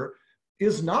here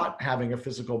is not having a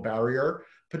physical barrier,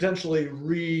 potentially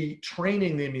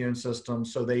retraining the immune system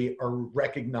so they are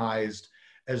recognized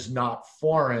as not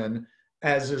foreign,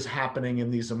 as is happening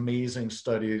in these amazing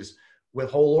studies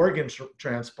with whole organ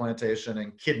transplantation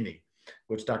and kidney,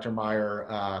 which Dr. Meyer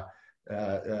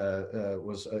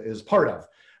is part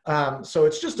of. So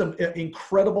it's just an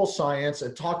incredible science.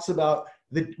 It talks about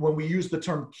when we use the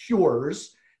term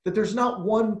cures, that there's not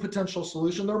one potential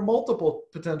solution. There are multiple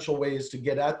potential ways to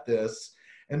get at this.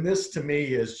 And this to me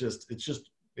is just, it's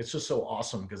just so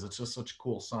awesome because it's just such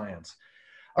cool science.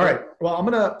 All right, well, I'm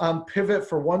gonna pivot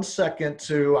for 1 second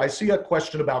to, I see a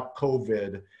question about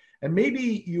COVID, and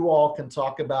maybe you all can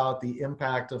talk about the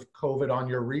impact of COVID on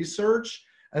your research.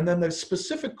 And then the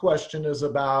specific question is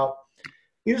about,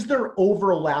 is there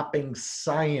overlapping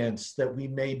science that we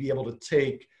may be able to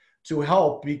take to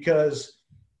help? Because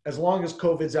as long as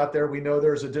COVID's out there, we know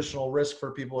there's additional risk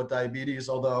for people with diabetes,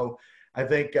 although I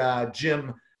think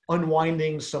Jim,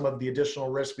 unwinding some of the additional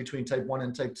risk between type 1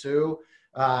 and type 2,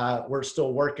 we're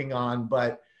still working on,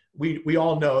 but we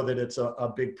all know that it's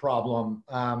a big problem.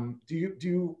 Do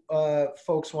you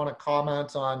folks want to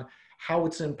comment on how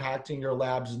it's impacting your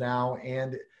labs now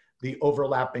and the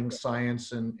overlapping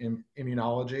science in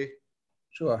immunology?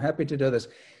 Sure, happy to do this.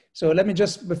 So let me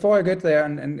just, before I get there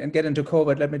and get into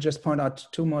COVID, let me just point out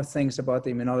two more things about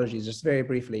the immunology, just very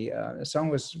briefly. Seung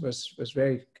was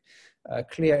very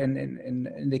clear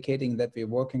in indicating that we're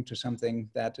working to something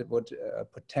that would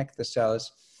protect the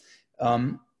cells.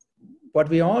 What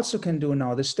we also can do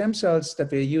now, the stem cells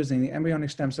that we're using, the embryonic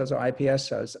stem cells or iPS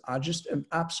cells, are just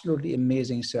absolutely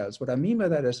amazing cells. What I mean by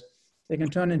that is they can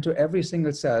turn into every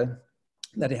single cell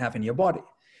that you have in your body.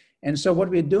 And so what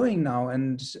we're doing now,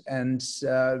 and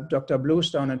Dr.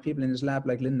 Bluestone and people in his lab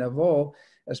like Linda Vo,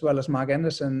 as well as Mark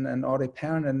Anderson and Audrey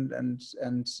Parent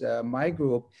and my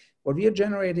group, what we are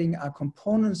generating are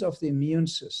components of the immune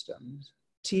system: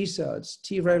 T cells,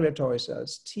 T regulatory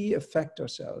cells, T effector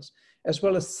cells, as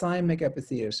well as thymic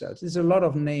epithelial cells. There's a lot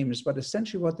of names, but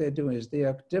essentially what they're doing is they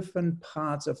are different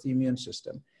parts of the immune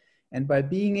system. And by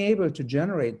being able to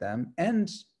generate them and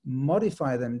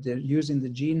modify them using the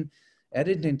gene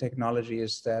editing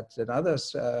technologies that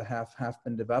others have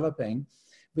been developing,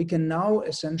 we can now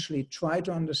essentially try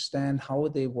to understand how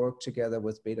they work together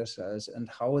with beta cells and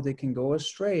how they can go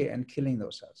astray and killing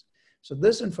those cells. So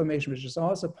this information, which is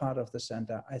also part of the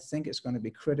center, I think is going to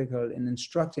be critical in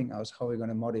instructing us how we're going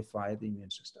to modify the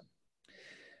immune system.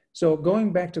 So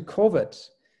going back to COVID,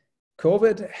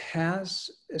 COVID has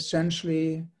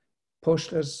essentially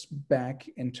pushed us back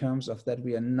in terms of that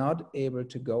we are not able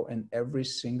to go in every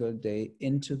single day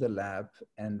into the lab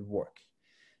and work.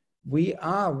 We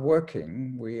are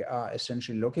working, we are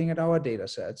essentially looking at our data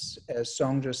sets. As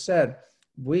Seung just said,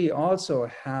 we also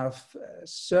have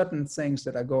certain things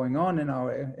that are going on in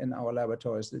our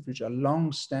laboratories, which are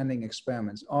long-standing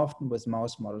experiments, often with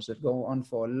mouse models that go on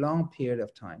for a long period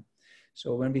of time.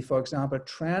 So when we, for example,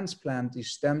 transplant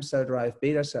these stem cell-derived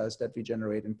beta cells that we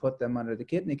generate and put them under the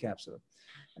kidney capsule,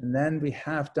 and then we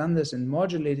have done this in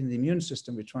modulating the immune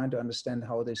system, we're trying to understand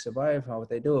how they survive, how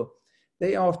they do,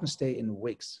 they often stay in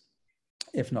weeks,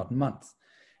 if not months.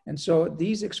 And so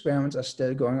these experiments are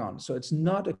still going on. So it's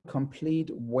not a complete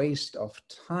waste of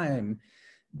time,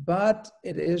 but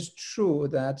it is true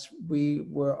that we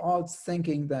were all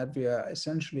thinking that we are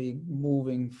essentially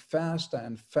moving faster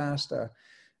and faster,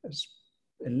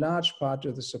 in large part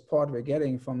to the support we're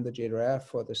getting from the JDRF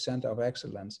for the Center of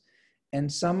Excellence.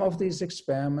 And some of these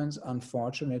experiments,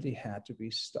 unfortunately, had to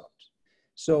be stopped.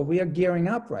 So we are gearing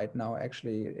up right now,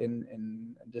 actually,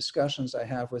 in discussions I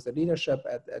have with the leadership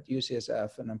at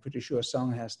UCSF, and I'm pretty sure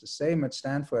Seung has the same at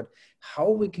Stanford, how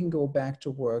we can go back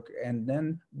to work, and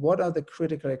then what are the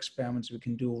critical experiments we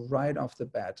can do right off the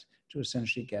bat to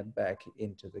essentially get back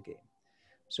into the game.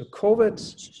 So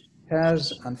COVID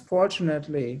has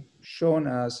unfortunately shown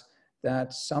us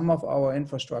that some of our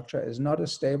infrastructure is not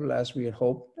as stable as we had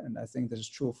hoped, and I think this is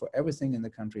true for everything in the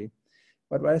country.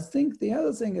 But what I think the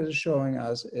other thing it is showing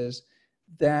us is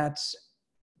that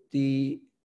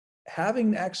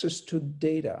having access to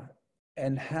data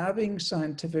and having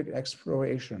scientific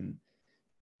exploration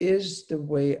is the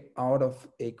way out of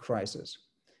a crisis.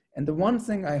 And the one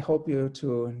thing I hope you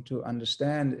to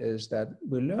understand is that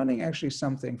we're learning actually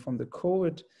something from the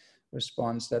COVID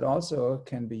response that also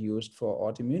can be used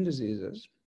for autoimmune diseases.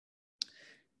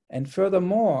 And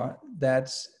furthermore,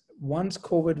 that once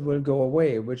COVID will go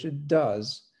away, which it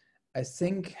does, I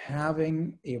think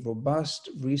having a robust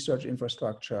research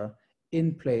infrastructure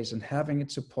in place and having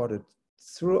it supported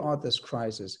throughout this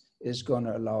crisis is going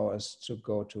to allow us to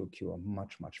go to a cure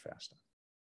much, much faster.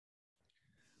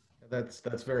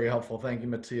 That's very helpful. Thank you,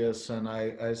 Matthias. And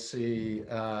I see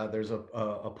there's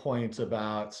a point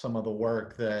about some of the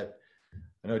work that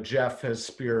I know Jeff has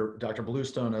Dr.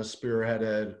 Bluestone has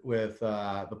spearheaded with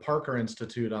the Parker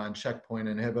Institute on checkpoint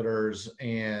inhibitors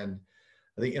and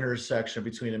the intersection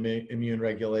between immune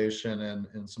regulation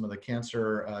and some of the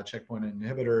cancer checkpoint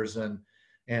inhibitors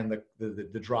and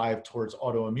the drive towards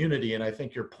autoimmunity. And I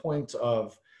think your point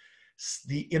of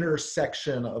the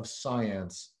intersection of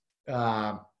science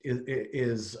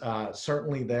is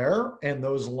certainly there, and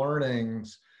those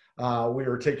learnings we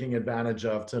are taking advantage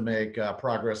of to make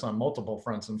progress on multiple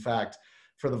fronts. In fact,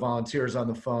 for the volunteers on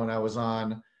the phone, I was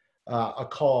on a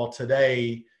call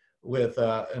today with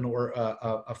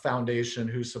a foundation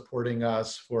who's supporting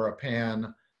us for a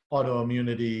pan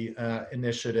autoimmunity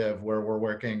initiative where we're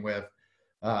working with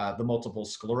the multiple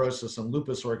sclerosis and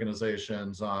lupus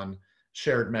organizations on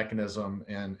shared mechanism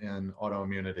and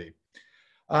autoimmunity.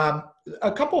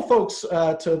 A couple folks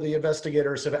to the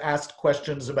investigators have asked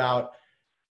questions about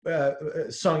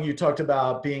Seung, you talked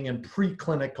about being in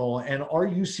preclinical, and are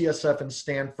UCSF and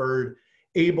Stanford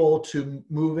able to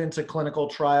move into clinical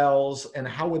trials, and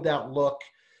how would that look?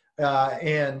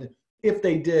 And if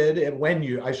they did, and when,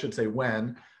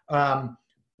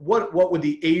 what would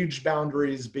the age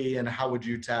boundaries be, and how would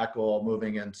you tackle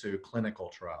moving into clinical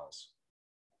trials?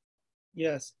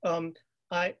 Yes, I'm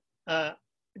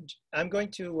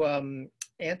going to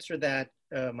answer that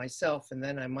myself, and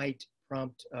then I might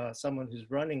prompt someone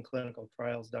who's running clinical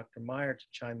trials, Dr. Meyer, to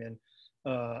chime in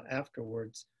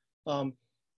afterwards.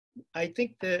 I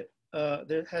think that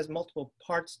there has multiple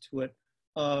parts to it.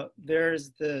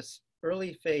 There's this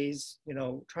early phase,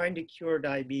 trying to cure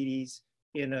diabetes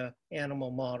in an animal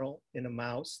model, in a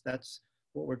mouse. That's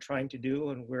what we're trying to do,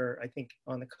 and we're, I think,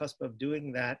 on the cusp of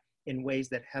doing that in ways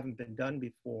that haven't been done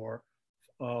before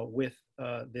with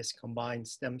this combined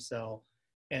stem cell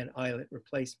and islet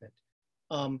replacement.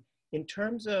 In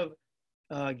terms of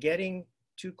getting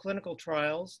to clinical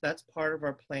trials, that's part of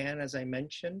our plan, as I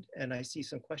mentioned, and I see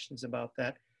some questions about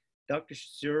that. Dr.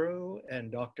 Shizuru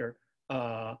and Dr.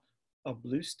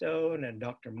 Bluestone and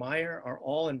Dr. Meyer are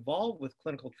all involved with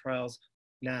clinical trials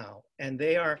now, and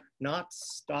they are not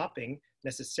stopping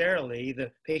necessarily.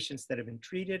 The patients that have been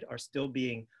treated are still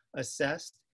being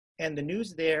assessed, and the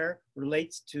news there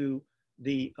relates to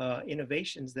the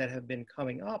innovations that have been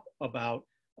coming up about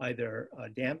either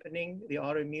dampening the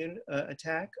autoimmune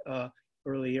attack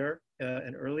earlier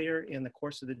in the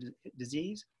course of the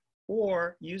disease,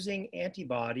 or using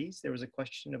antibodies. There was a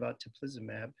question about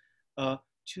teplizumab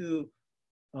to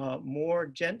more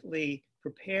gently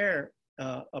prepare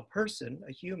a person,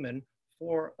 a human,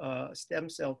 for a stem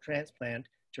cell transplant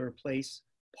to replace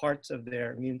parts of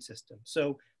their immune system.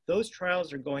 So those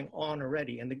trials are going on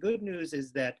already. And the good news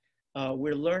is that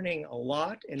we're learning a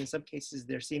lot, and in some cases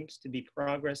there seems to be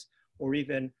progress or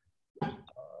even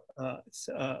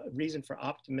reason for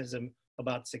optimism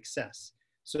about success.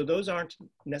 So those aren't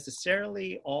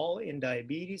necessarily all in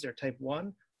diabetes or type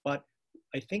 1, but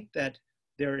I think that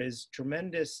there is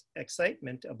tremendous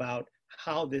excitement about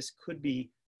how this could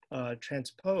be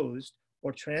transposed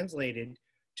or translated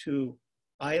to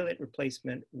islet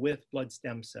replacement with blood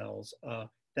stem cells.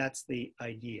 That's the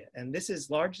idea. And this is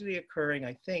largely occurring,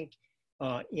 I think,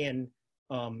 in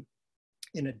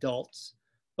adults,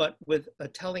 but with a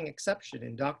telling exception.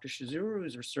 In Dr.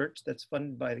 Shizuru's research that's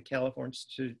funded by the California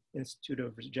Institute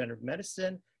of Regenerative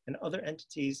Medicine and other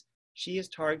entities, she is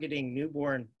targeting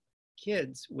newborn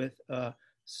kids with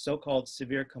so-called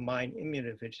severe combined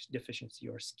immunodeficiency,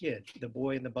 or SCID, the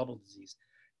boy in the bubble disease.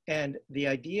 And the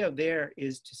idea there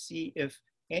is to see if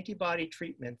antibody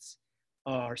treatments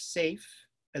are safe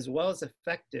as well as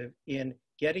effective in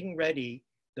getting ready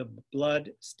the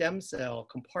blood stem cell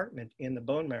compartment in the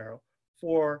bone marrow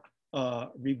for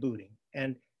rebooting.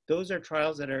 And those are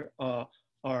trials that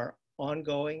are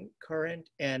ongoing, current,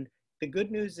 and the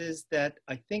good news is that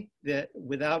I think that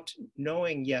without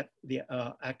knowing yet the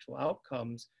actual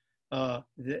outcomes,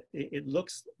 it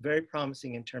looks very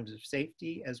promising in terms of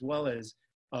safety as well as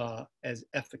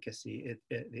efficacy,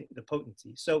 the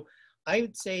potency. So I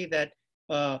would say that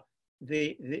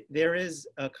there is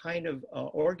a kind of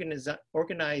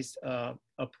organized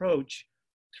approach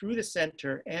through the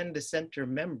center and the center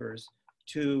members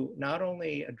to not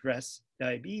only address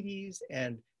diabetes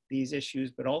and these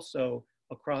issues, but also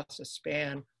across a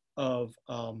span of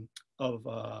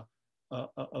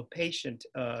patient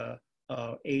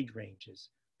age ranges.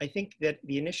 I think that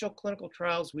the initial clinical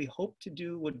trials we hope to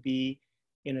do would be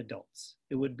in adults.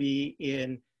 It would be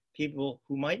in people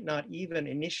who might not even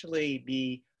initially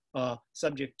be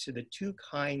subject to the two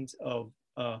kinds of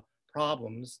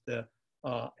problems, the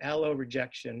allo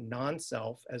rejection,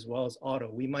 non-self, as well as auto.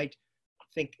 We might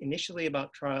think initially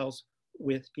about trials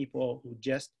with people who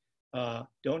just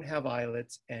don't have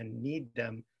islets and need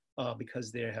them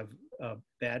because they have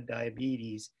bad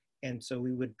diabetes. And so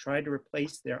we would try to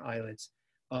replace their islets,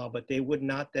 but they would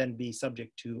not then be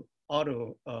subject to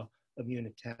auto immune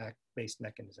attack based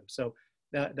mechanisms. So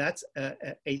that's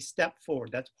a step forward.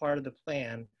 That's part of the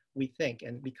plan, we think.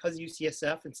 And because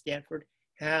UCSF and Stanford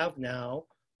have now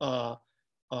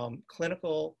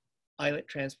clinical islet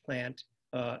transplant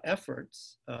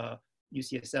efforts,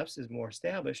 UCSF's is more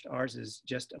established, ours is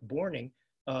just borning,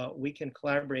 we can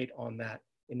collaborate on that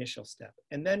initial step.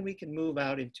 And then we can move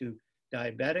out into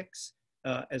diabetics,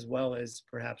 as well as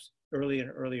perhaps early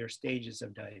and earlier stages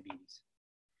of diabetes.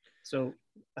 So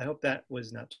I hope that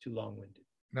was not too long-winded.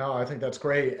 No, I think that's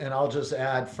great. And I'll just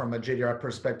add from a JDRF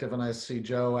perspective, and I see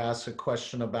Joe ask a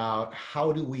question about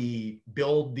how do we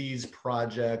build these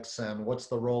projects and what's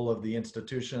the role of the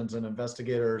institutions and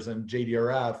investigators and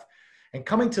JDRF. And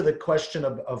coming to the question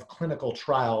of clinical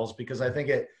trials, because I think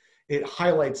it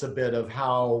highlights a bit of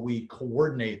how we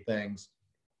coordinate things,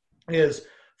 is,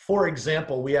 for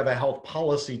example, we have a health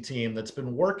policy team that's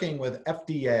been working with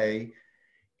FDA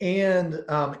and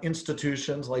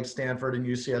institutions like Stanford and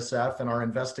UCSF and our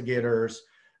investigators,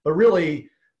 but really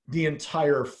the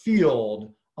entire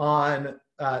field on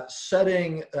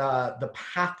setting the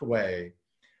pathway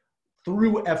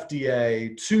through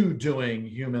FDA to doing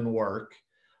human work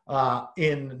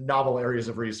in novel areas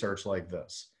of research like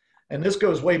this. And this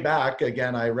goes way back.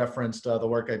 Again, I referenced the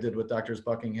work I did with Drs.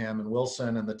 Buckingham and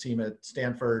Wilson and the team at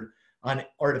Stanford on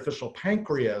artificial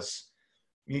pancreas.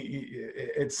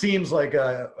 It seems like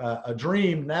a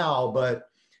dream now, but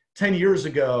 10 years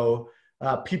ago,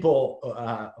 people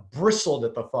bristled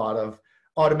at the thought of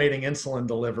automating insulin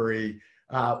delivery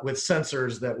with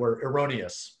sensors that were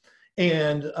erroneous.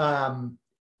 And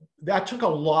that took a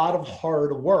lot of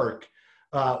hard work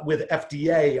with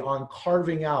FDA on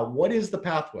carving out what is the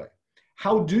pathway?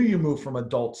 How do you move from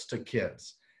adults to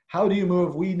kids? How do you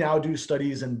move? We now do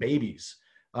studies in babies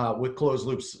with closed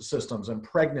loop systems and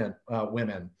pregnant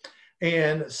women.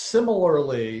 And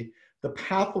similarly, the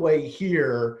pathway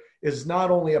here is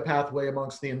not only a pathway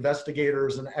amongst the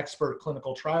investigators and expert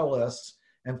clinical trialists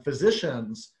and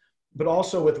physicians, but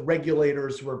also with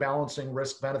regulators who are balancing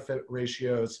risk-benefit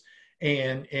ratios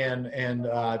and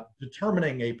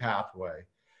determining a pathway.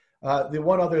 The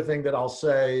one other thing that I'll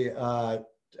say,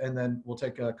 and then we'll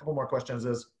take a couple more questions,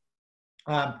 is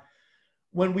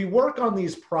when we work on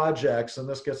these projects, and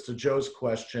this gets to Joe's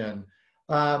question,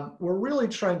 we're really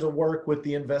trying to work with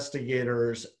the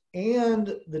investigators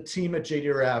and the team at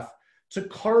JDRF to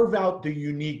carve out the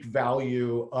unique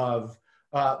value of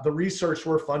the research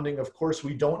we're funding. Of course,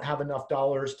 we don't have enough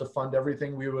dollars to fund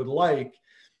everything we would like.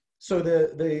 So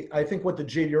I think what the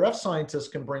JDRF scientists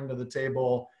can bring to the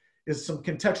table is some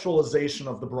contextualization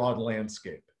of the broad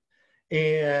landscape.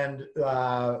 And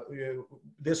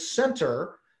this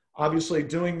center, obviously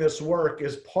doing this work,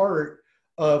 is part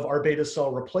of our beta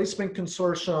cell replacement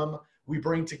consortium. We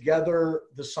bring together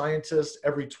the scientists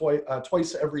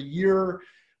twice every year.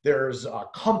 There's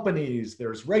companies,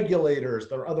 there's regulators,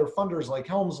 there are other funders like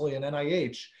Helmsley and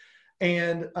NIH.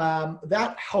 And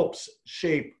that helps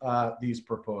shape these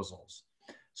proposals.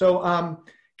 So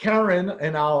Karen,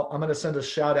 and I'm going to send a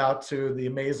shout out to the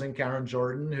amazing Karen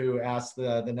Jordan, who asked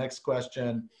the next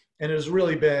question, and has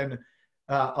really been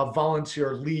a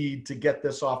volunteer lead to get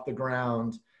this off the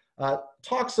ground.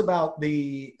 Talks about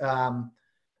the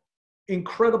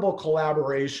incredible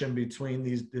collaboration between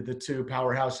the two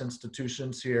powerhouse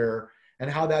institutions here, and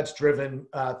how that's driven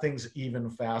things even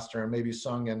faster. And maybe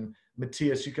Seung and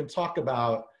Matthias, you can talk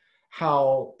about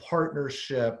how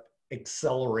partnership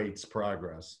accelerates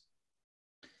progress.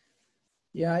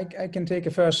 Yeah, I can take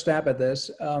a first stab at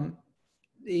this.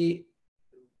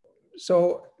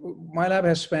 So my lab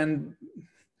has spent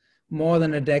more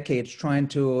than a decade trying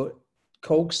to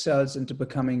coax cells into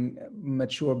becoming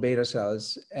mature beta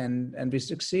cells, and we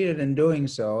succeeded in doing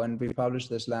so, and we published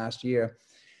this last year.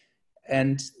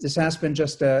 And this has been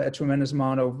just a tremendous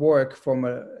amount of work from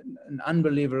an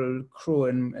unbelievable crew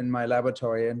in my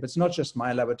laboratory. And it's not just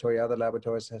my laboratory, other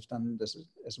laboratories have done this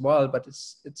as well, but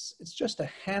it's just a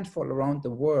handful around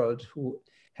the world who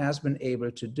has been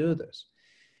able to do this.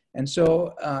 And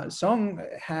so Seung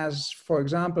has, for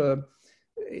example,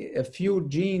 a few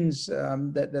genes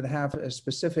that have a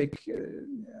specific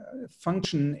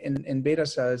function in beta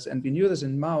cells, and we knew this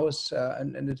in mouse,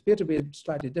 and it appeared to be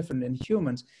slightly different in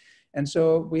humans. And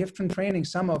so we have been training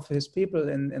some of his people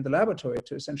in the laboratory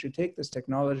to essentially take this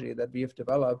technology that we have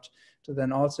developed to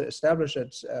then also establish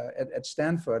it at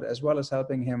Stanford, as well as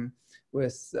helping him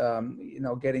with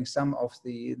getting some of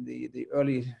the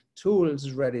early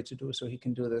tools ready to do so he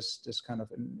can do this kind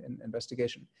of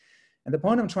investigation. And the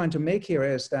point I'm trying to make here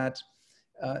is that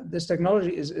this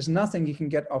technology is nothing you can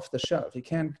get off the shelf. You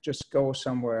can't just go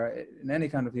somewhere in any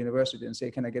kind of university and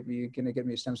say, can I get me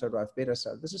a stem cell derived beta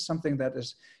cell? This is something that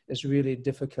is really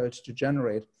difficult to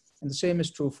generate. And the same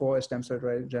is true for a stem cell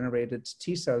generated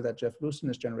T cell that Jeff Lucen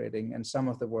is generating and some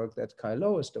of the work that Kai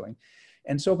Lo is doing.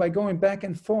 And so by going back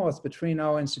and forth between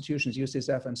our institutions,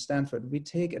 UCSF and Stanford, we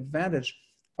take advantage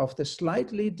of the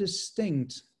slightly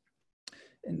distinct,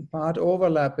 in part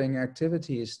overlapping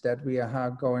activities that we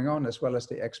have going on, as well as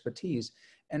the expertise.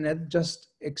 And it just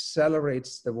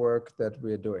accelerates the work that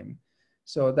we're doing.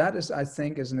 So that is, I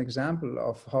think, is an example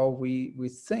of how we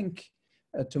think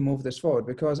to move this forward.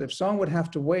 Because if Seung would have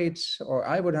to wait, or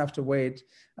I would have to wait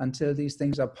until these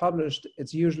things are published,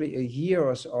 it's usually a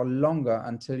year or longer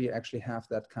until you actually have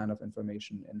that kind of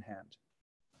information in hand.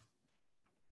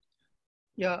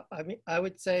 Yeah, I mean, I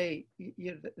would say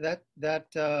that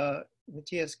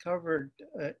Matthias covered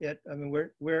it. I mean,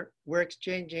 we're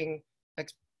exchanging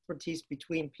expertise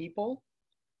between people,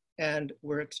 and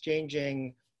we're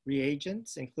exchanging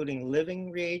reagents, including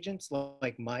living reagents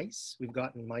like mice. We've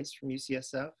gotten mice from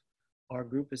UCSF. Our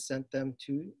group has sent them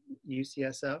to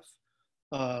UCSF.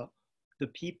 The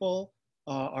people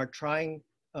are trying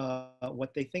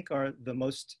what they think are the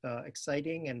most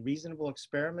exciting and reasonable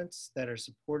experiments that are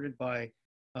supported by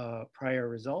prior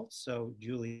results. So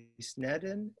Julie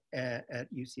Snedden at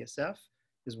UCSF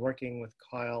is working with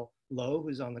Kyle Lowe,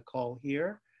 who's on the call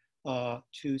here,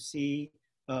 to see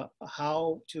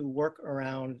how to work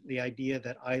around the idea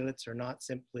that islets are not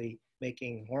simply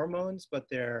making hormones, but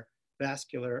they're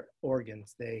vascular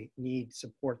organs. They need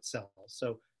support cells.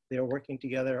 So they're working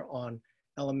together on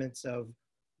elements of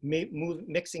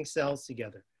mixing cells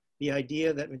together. The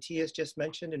idea that Matthias just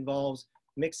mentioned involves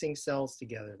mixing cells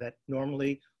together that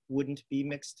normally wouldn't be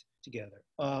mixed together,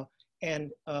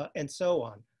 and so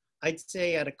on. I'd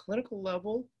say at a clinical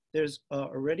level, there's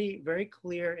already very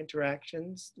clear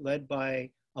interactions led by,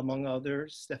 among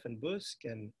others, Stefan Busk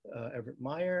and Everett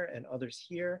Meyer and others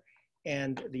here,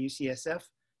 and the UCSF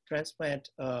transplant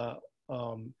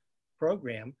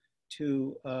program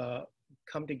to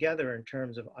come together in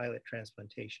terms of islet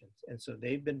transplantations. And so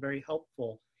they've been very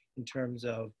helpful in terms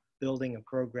of building a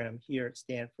program here at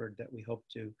Stanford that we hope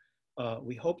to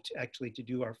actually to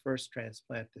do our first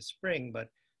transplant this spring, but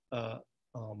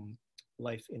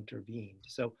life intervened.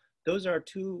 So those are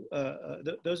two,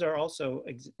 those are also,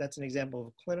 that's an example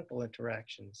of clinical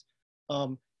interactions.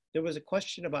 There was a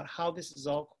question about how this is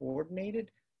all coordinated.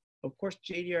 Of course,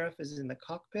 JDRF is in the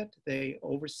cockpit. They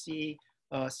oversee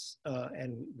us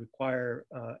and require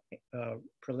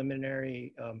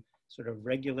preliminary sort of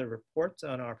regular reports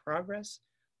on our progress,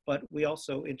 but we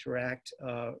also interact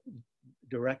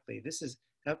directly. This is,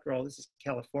 after all, this is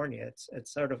California.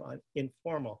 It's sort of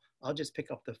informal. I'll just pick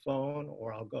up the phone,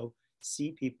 or I'll go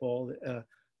see people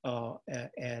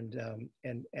and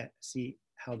see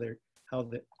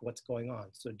what's going on.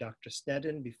 So Dr.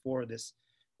 Snedden, before this,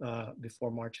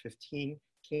 before March 15,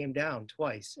 came down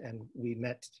twice, and we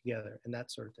met together and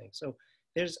that sort of thing. So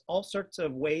there's all sorts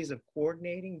of ways of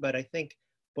coordinating, but I think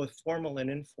both formal and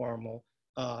informal,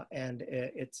 and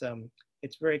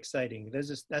it's very exciting.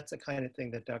 That's the kind of thing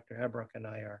that Dr. Hebrok and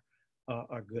I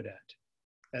are good at.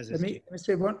 Let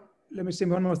me say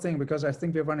one more thing, because I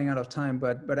think we're running out of time.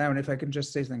 But Aaron, if I can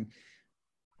just say something.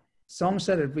 Seung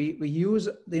said it. We use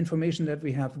the information that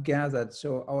we have gathered.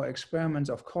 So our experiments,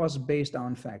 of course, based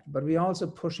on fact, but we're also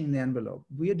pushing the envelope.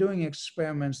 We are doing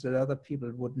experiments that other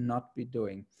people would not be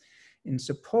doing. In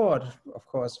support, of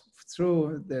course,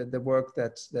 through the work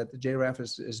that the JDRF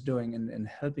is doing in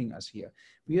helping us here.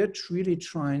 We are really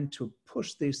trying to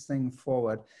push this thing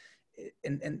forward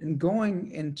in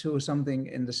going into something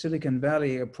in the Silicon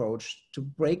Valley approach to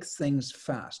break things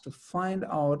fast, to find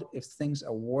out if things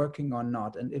are working or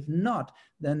not, and if not,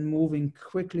 then moving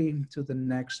quickly to the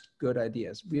next good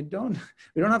ideas. We don't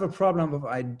have a problem of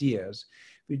ideas.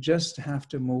 We just have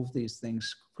to move these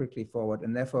things quickly forward.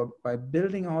 And therefore, by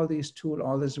building all these tools,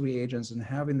 all these reagents, and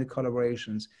having the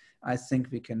collaborations, I think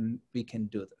we can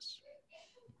do this.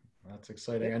 That's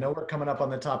exciting. I know we're coming up on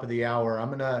the top of the hour. I'm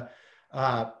going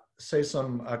to say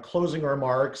some closing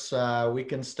remarks. We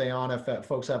can stay on if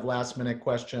folks have last minute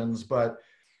questions, but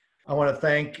I want to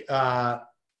thank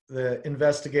the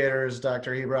investigators,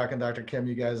 Dr. Hebrok and Dr. Kim.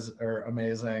 You guys are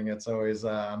amazing. It's always,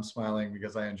 I'm smiling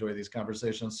because I enjoy these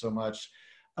conversations so much.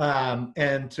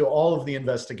 And to all of the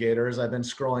investigators, I've been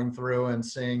scrolling through and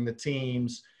seeing the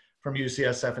teams from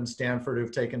UCSF and Stanford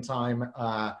who've taken time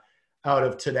out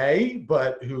of today,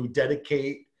 but who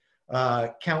dedicate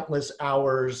countless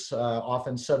hours,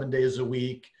 often 7 days a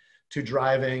week, to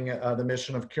driving the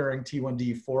mission of curing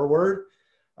T1D forward.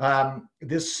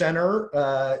 This center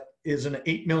is an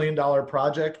 $8 million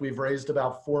project. We've raised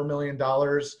about $4 million.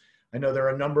 I know there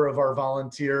are a number of our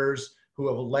volunteers who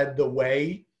have led the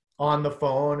way on the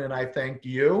phone, and I thank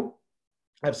you.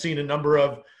 I've seen a number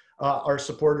of our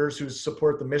supporters who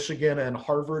support the Michigan and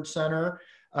Harvard Center.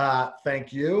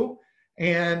 Thank you.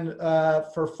 And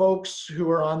for folks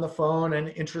who are on the phone and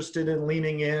interested in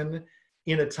leaning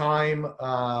in a time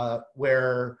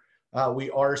where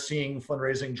we are seeing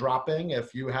fundraising dropping,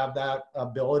 if you have that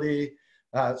ability,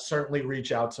 certainly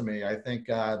reach out to me. I think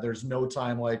there's no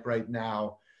time like right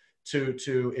now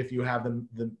to if you have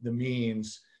the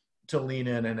means to lean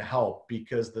in and help,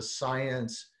 because the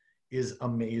science is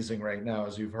amazing right now,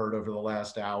 as you've heard over the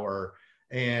last hour.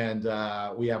 And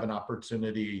we have an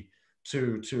opportunity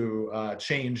to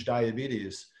change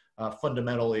diabetes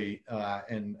fundamentally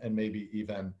and maybe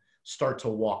even start to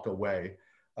walk away.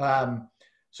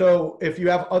 So if you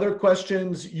have other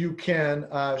questions, you can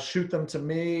shoot them to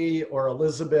me or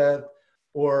Elizabeth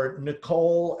or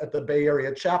Nicole at the Bay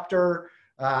Area chapter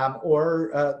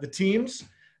or the teams.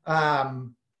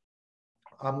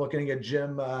 I'm looking at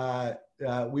Jim.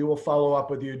 We will follow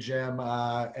up with you, Jim,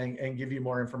 and give you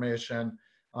more information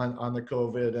on the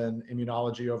COVID and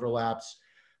immunology overlaps.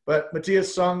 But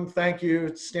Matthias, Seung, thank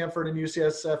you. Stanford and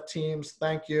UCSF teams,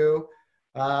 thank you.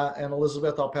 And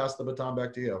Elizabeth, I'll pass the baton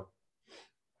back to you.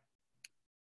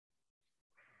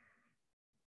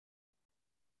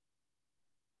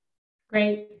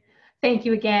 Great. Thank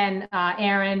you again,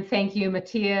 Aaron. Thank you,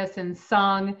 Matthias and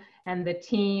Seung and the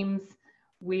teams.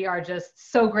 We are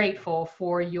just so grateful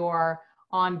for your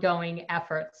ongoing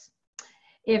efforts.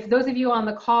 If those of you on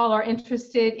the call are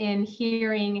interested in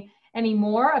hearing any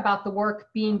more about the work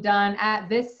being done at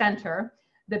this center,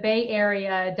 the Bay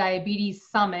Area Diabetes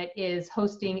Summit is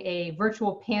hosting a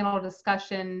virtual panel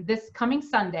discussion this coming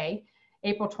Sunday,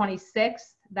 April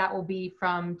 26th. That will be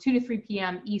from 2 to 3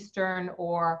 p.m. Eastern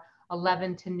or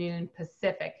 11 to noon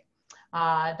Pacific.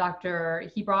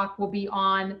 Dr. Hebrok will be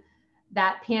on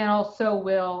that panel, so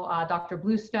will Dr.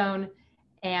 Bluestone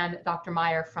and Dr.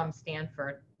 Meyer from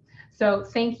Stanford. So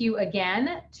thank you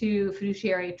again to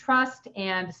Fiduciary Trust,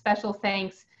 and special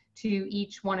thanks to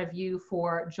each one of you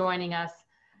for joining us.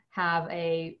 Have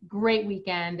a great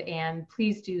weekend, and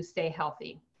please do stay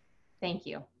healthy. Thank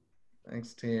you.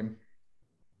 Thanks, team.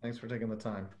 Thanks for taking the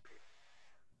time.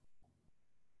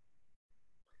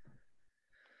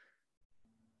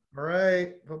 All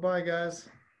right, bye-bye, guys.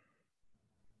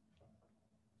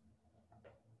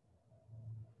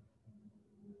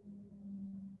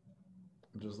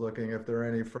 I'm just looking if there are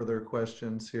any further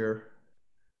questions here.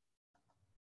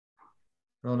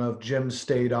 I don't know if Jim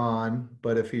stayed on,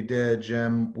 but if he did,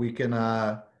 Jim, we can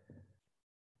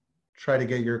try to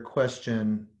get your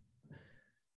question.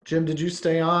 Jim, did you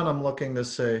stay on? I'm looking to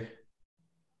see.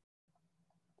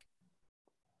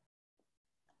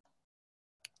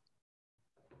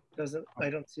 I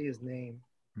don't see his name.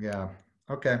 Yeah,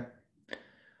 okay.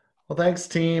 Well, thanks,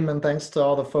 team, and thanks to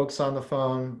all the folks on the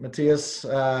phone. Matthias,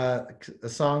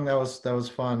 Seung, that was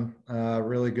fun.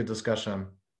 Really good discussion.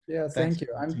 Yeah, thank you.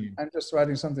 I'm just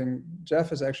writing something.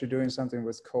 Jeff is actually doing something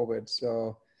with COVID,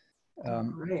 so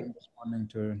I'm responding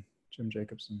to Jim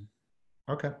Jacobson.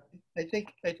 Okay. I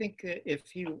think if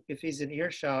he's in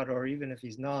earshot, or even if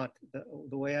he's not,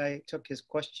 the way I took his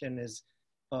question is,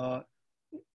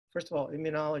 first of all,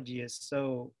 immunology is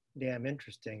so damn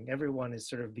interesting. Everyone is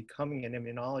sort of becoming an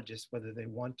immunologist, whether they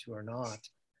want to or not,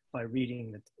 by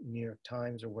reading the New York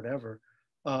Times or whatever.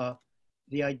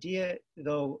 The idea,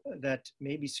 though, that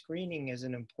maybe screening is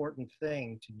an important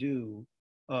thing to do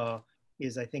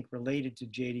is, I think, related to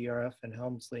JDRF and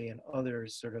Helmsley and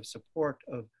others' sort of support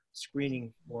of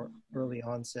screening for early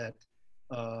onset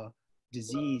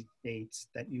disease states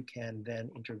that you can then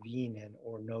intervene in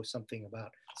or know something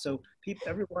about. So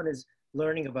everyone is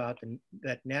learning about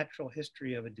that natural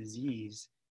history of a disease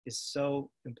is so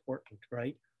important,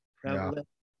 right? Prevalent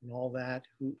and all that,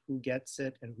 who gets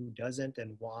it and who doesn't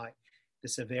and why, the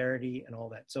severity and all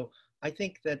that. So I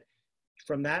think that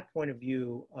from that point of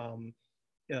view,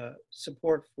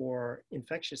 support for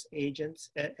infectious agents,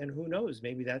 and who knows,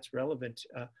 maybe that's relevant.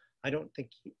 I don't think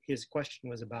his question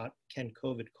was about can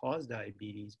COVID cause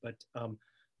diabetes, but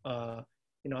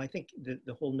I think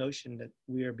the whole notion that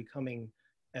we are becoming,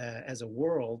 as a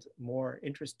world, more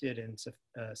interested in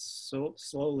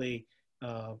slowly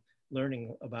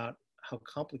learning about how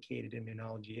complicated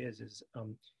immunology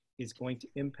is going to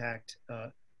impact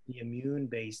the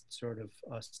immune-based sort of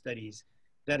studies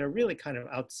that are really kind of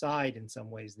outside, in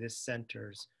some ways, this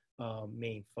center's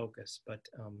main focus. But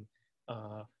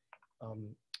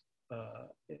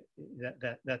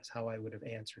that's how I would have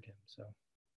answered him. So.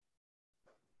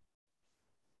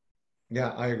 Yeah,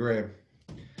 I agree.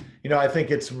 I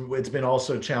think it's been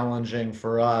also challenging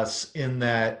for us in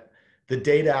that the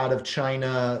data out of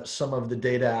China, some of the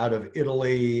data out of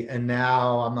Italy, and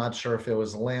now I'm not sure if it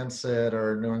was Lancet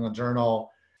or New England Journal,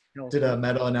 did a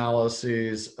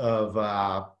meta-analysis of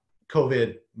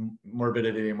COVID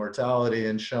morbidity and mortality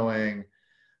and showing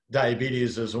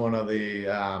diabetes as one of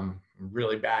the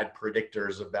really bad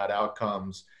predictors of bad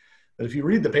outcomes. But if you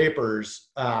read the papers,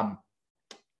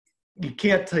 you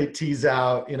can't tease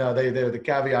out, the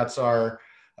caveats are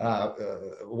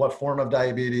what form of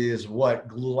diabetes, what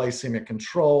glycemic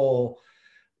control.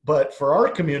 But for our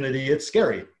community, it's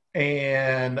scary.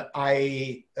 And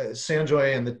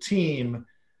Sanjoy and the team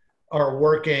are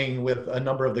working with a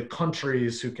number of the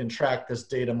countries who can track this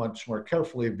data much more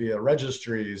carefully via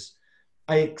registries.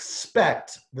 I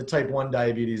expect the type 1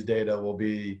 diabetes data will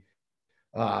be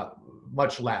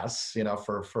much less,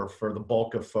 for the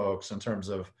bulk of folks in terms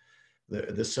of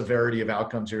the severity of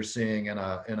outcomes you're seeing in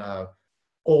a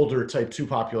older type 2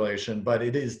 population, but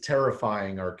it is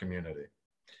terrifying our community.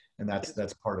 And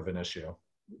that's part of an issue.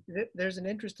 There's an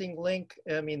interesting link.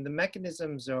 I mean, the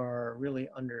mechanisms are really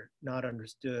not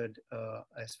understood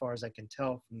as far as I can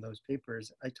tell from those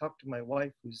papers. I talked to my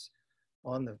wife, who's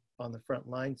on the front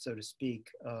line, so to speak,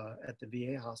 at the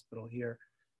VA hospital here.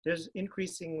 There's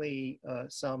increasingly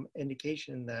some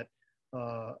indication that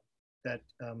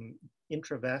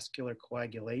intravascular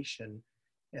coagulation,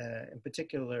 in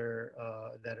particular,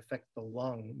 that affect the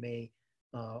lung, may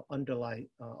underlie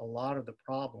a lot of the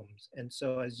problems. And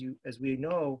so, as we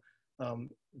know,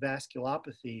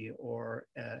 vasculopathy or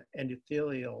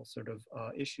endothelial sort of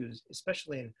issues,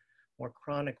 especially in more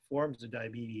chronic forms of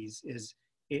diabetes, is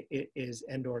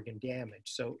end organ damage.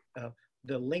 So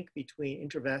the link between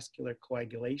intravascular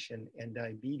coagulation and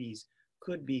diabetes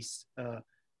could be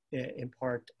in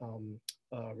part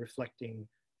reflecting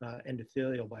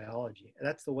endothelial biology. And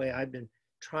that's the way I've been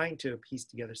trying to piece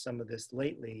together some of this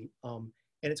lately.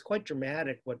 And it's quite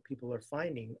dramatic what people are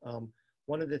finding.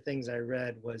 One of the things I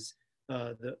read was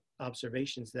the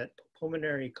observations that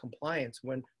pulmonary compliance,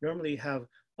 when normally you have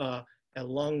a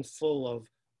lung full of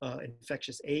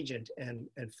infectious agent and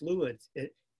fluids,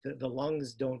 the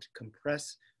lungs don't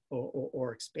compress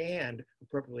or expand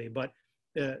appropriately, but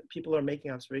people are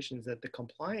making observations that the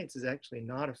compliance is actually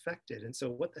not affected. And so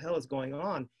what the hell is going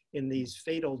on in these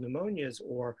fatal pneumonias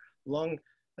or lung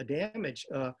damage?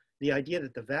 The idea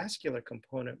that the vascular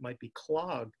component might be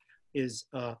clogged is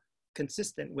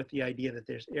consistent with the idea that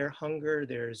there's air hunger,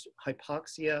 there's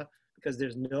hypoxia, because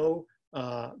there's no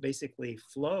basically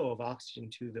flow of oxygen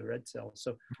to the red cells.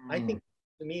 So I think,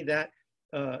 to me, that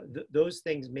those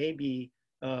things may be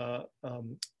a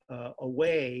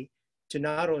way to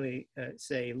not only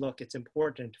say, look, it's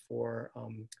important for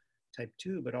type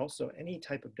 2, but also any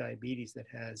type of diabetes that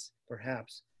has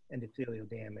perhaps endothelial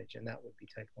damage, and that would be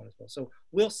type 1 as well. So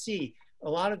we'll see. A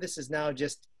lot of this is now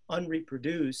just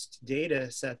unreproduced data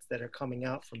sets that are coming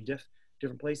out from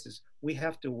different places. We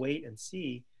have to wait and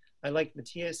see. I like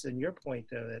Matthias and your point,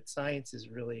 though, that science is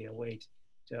really a way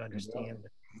to understand.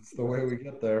 It's the way we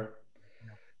get there.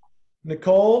 Yeah.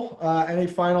 Nicole, any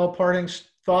final parting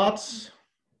thoughts?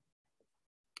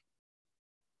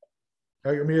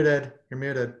 Oh, you're muted. You're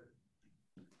muted.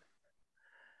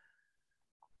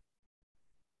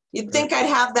 You'd think I'd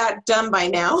have that done by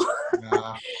now.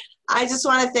 Yeah. I just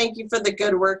want to thank you for the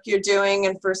good work you're doing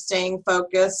and for staying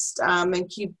focused, and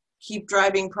keep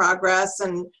driving progress.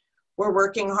 And we're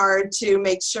working hard to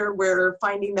make sure we're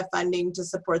finding the funding to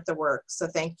support the work. So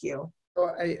thank you. So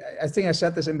I think I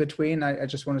said this in between. I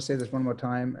just want to say this one more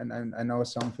time, and I know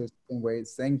Seung feels the same way.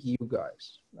 Thank you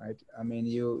guys, right? I mean,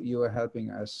 you are helping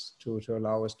us to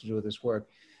allow us to do this work.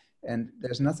 And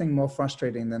there's nothing more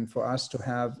frustrating than for us to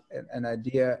have an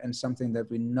idea and something that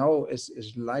we know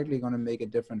is likely going to make a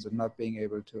difference and not being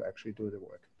able to actually do the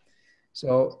work.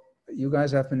 So you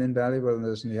guys have been invaluable in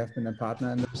this, and you have been a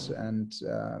partner in this. And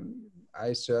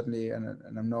I certainly, and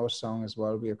I know Seung as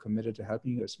well, we are committed to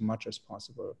helping you as much as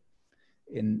possible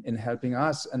in helping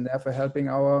us and therefore helping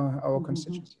our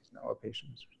constituencies and our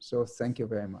patients. So thank you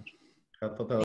very much.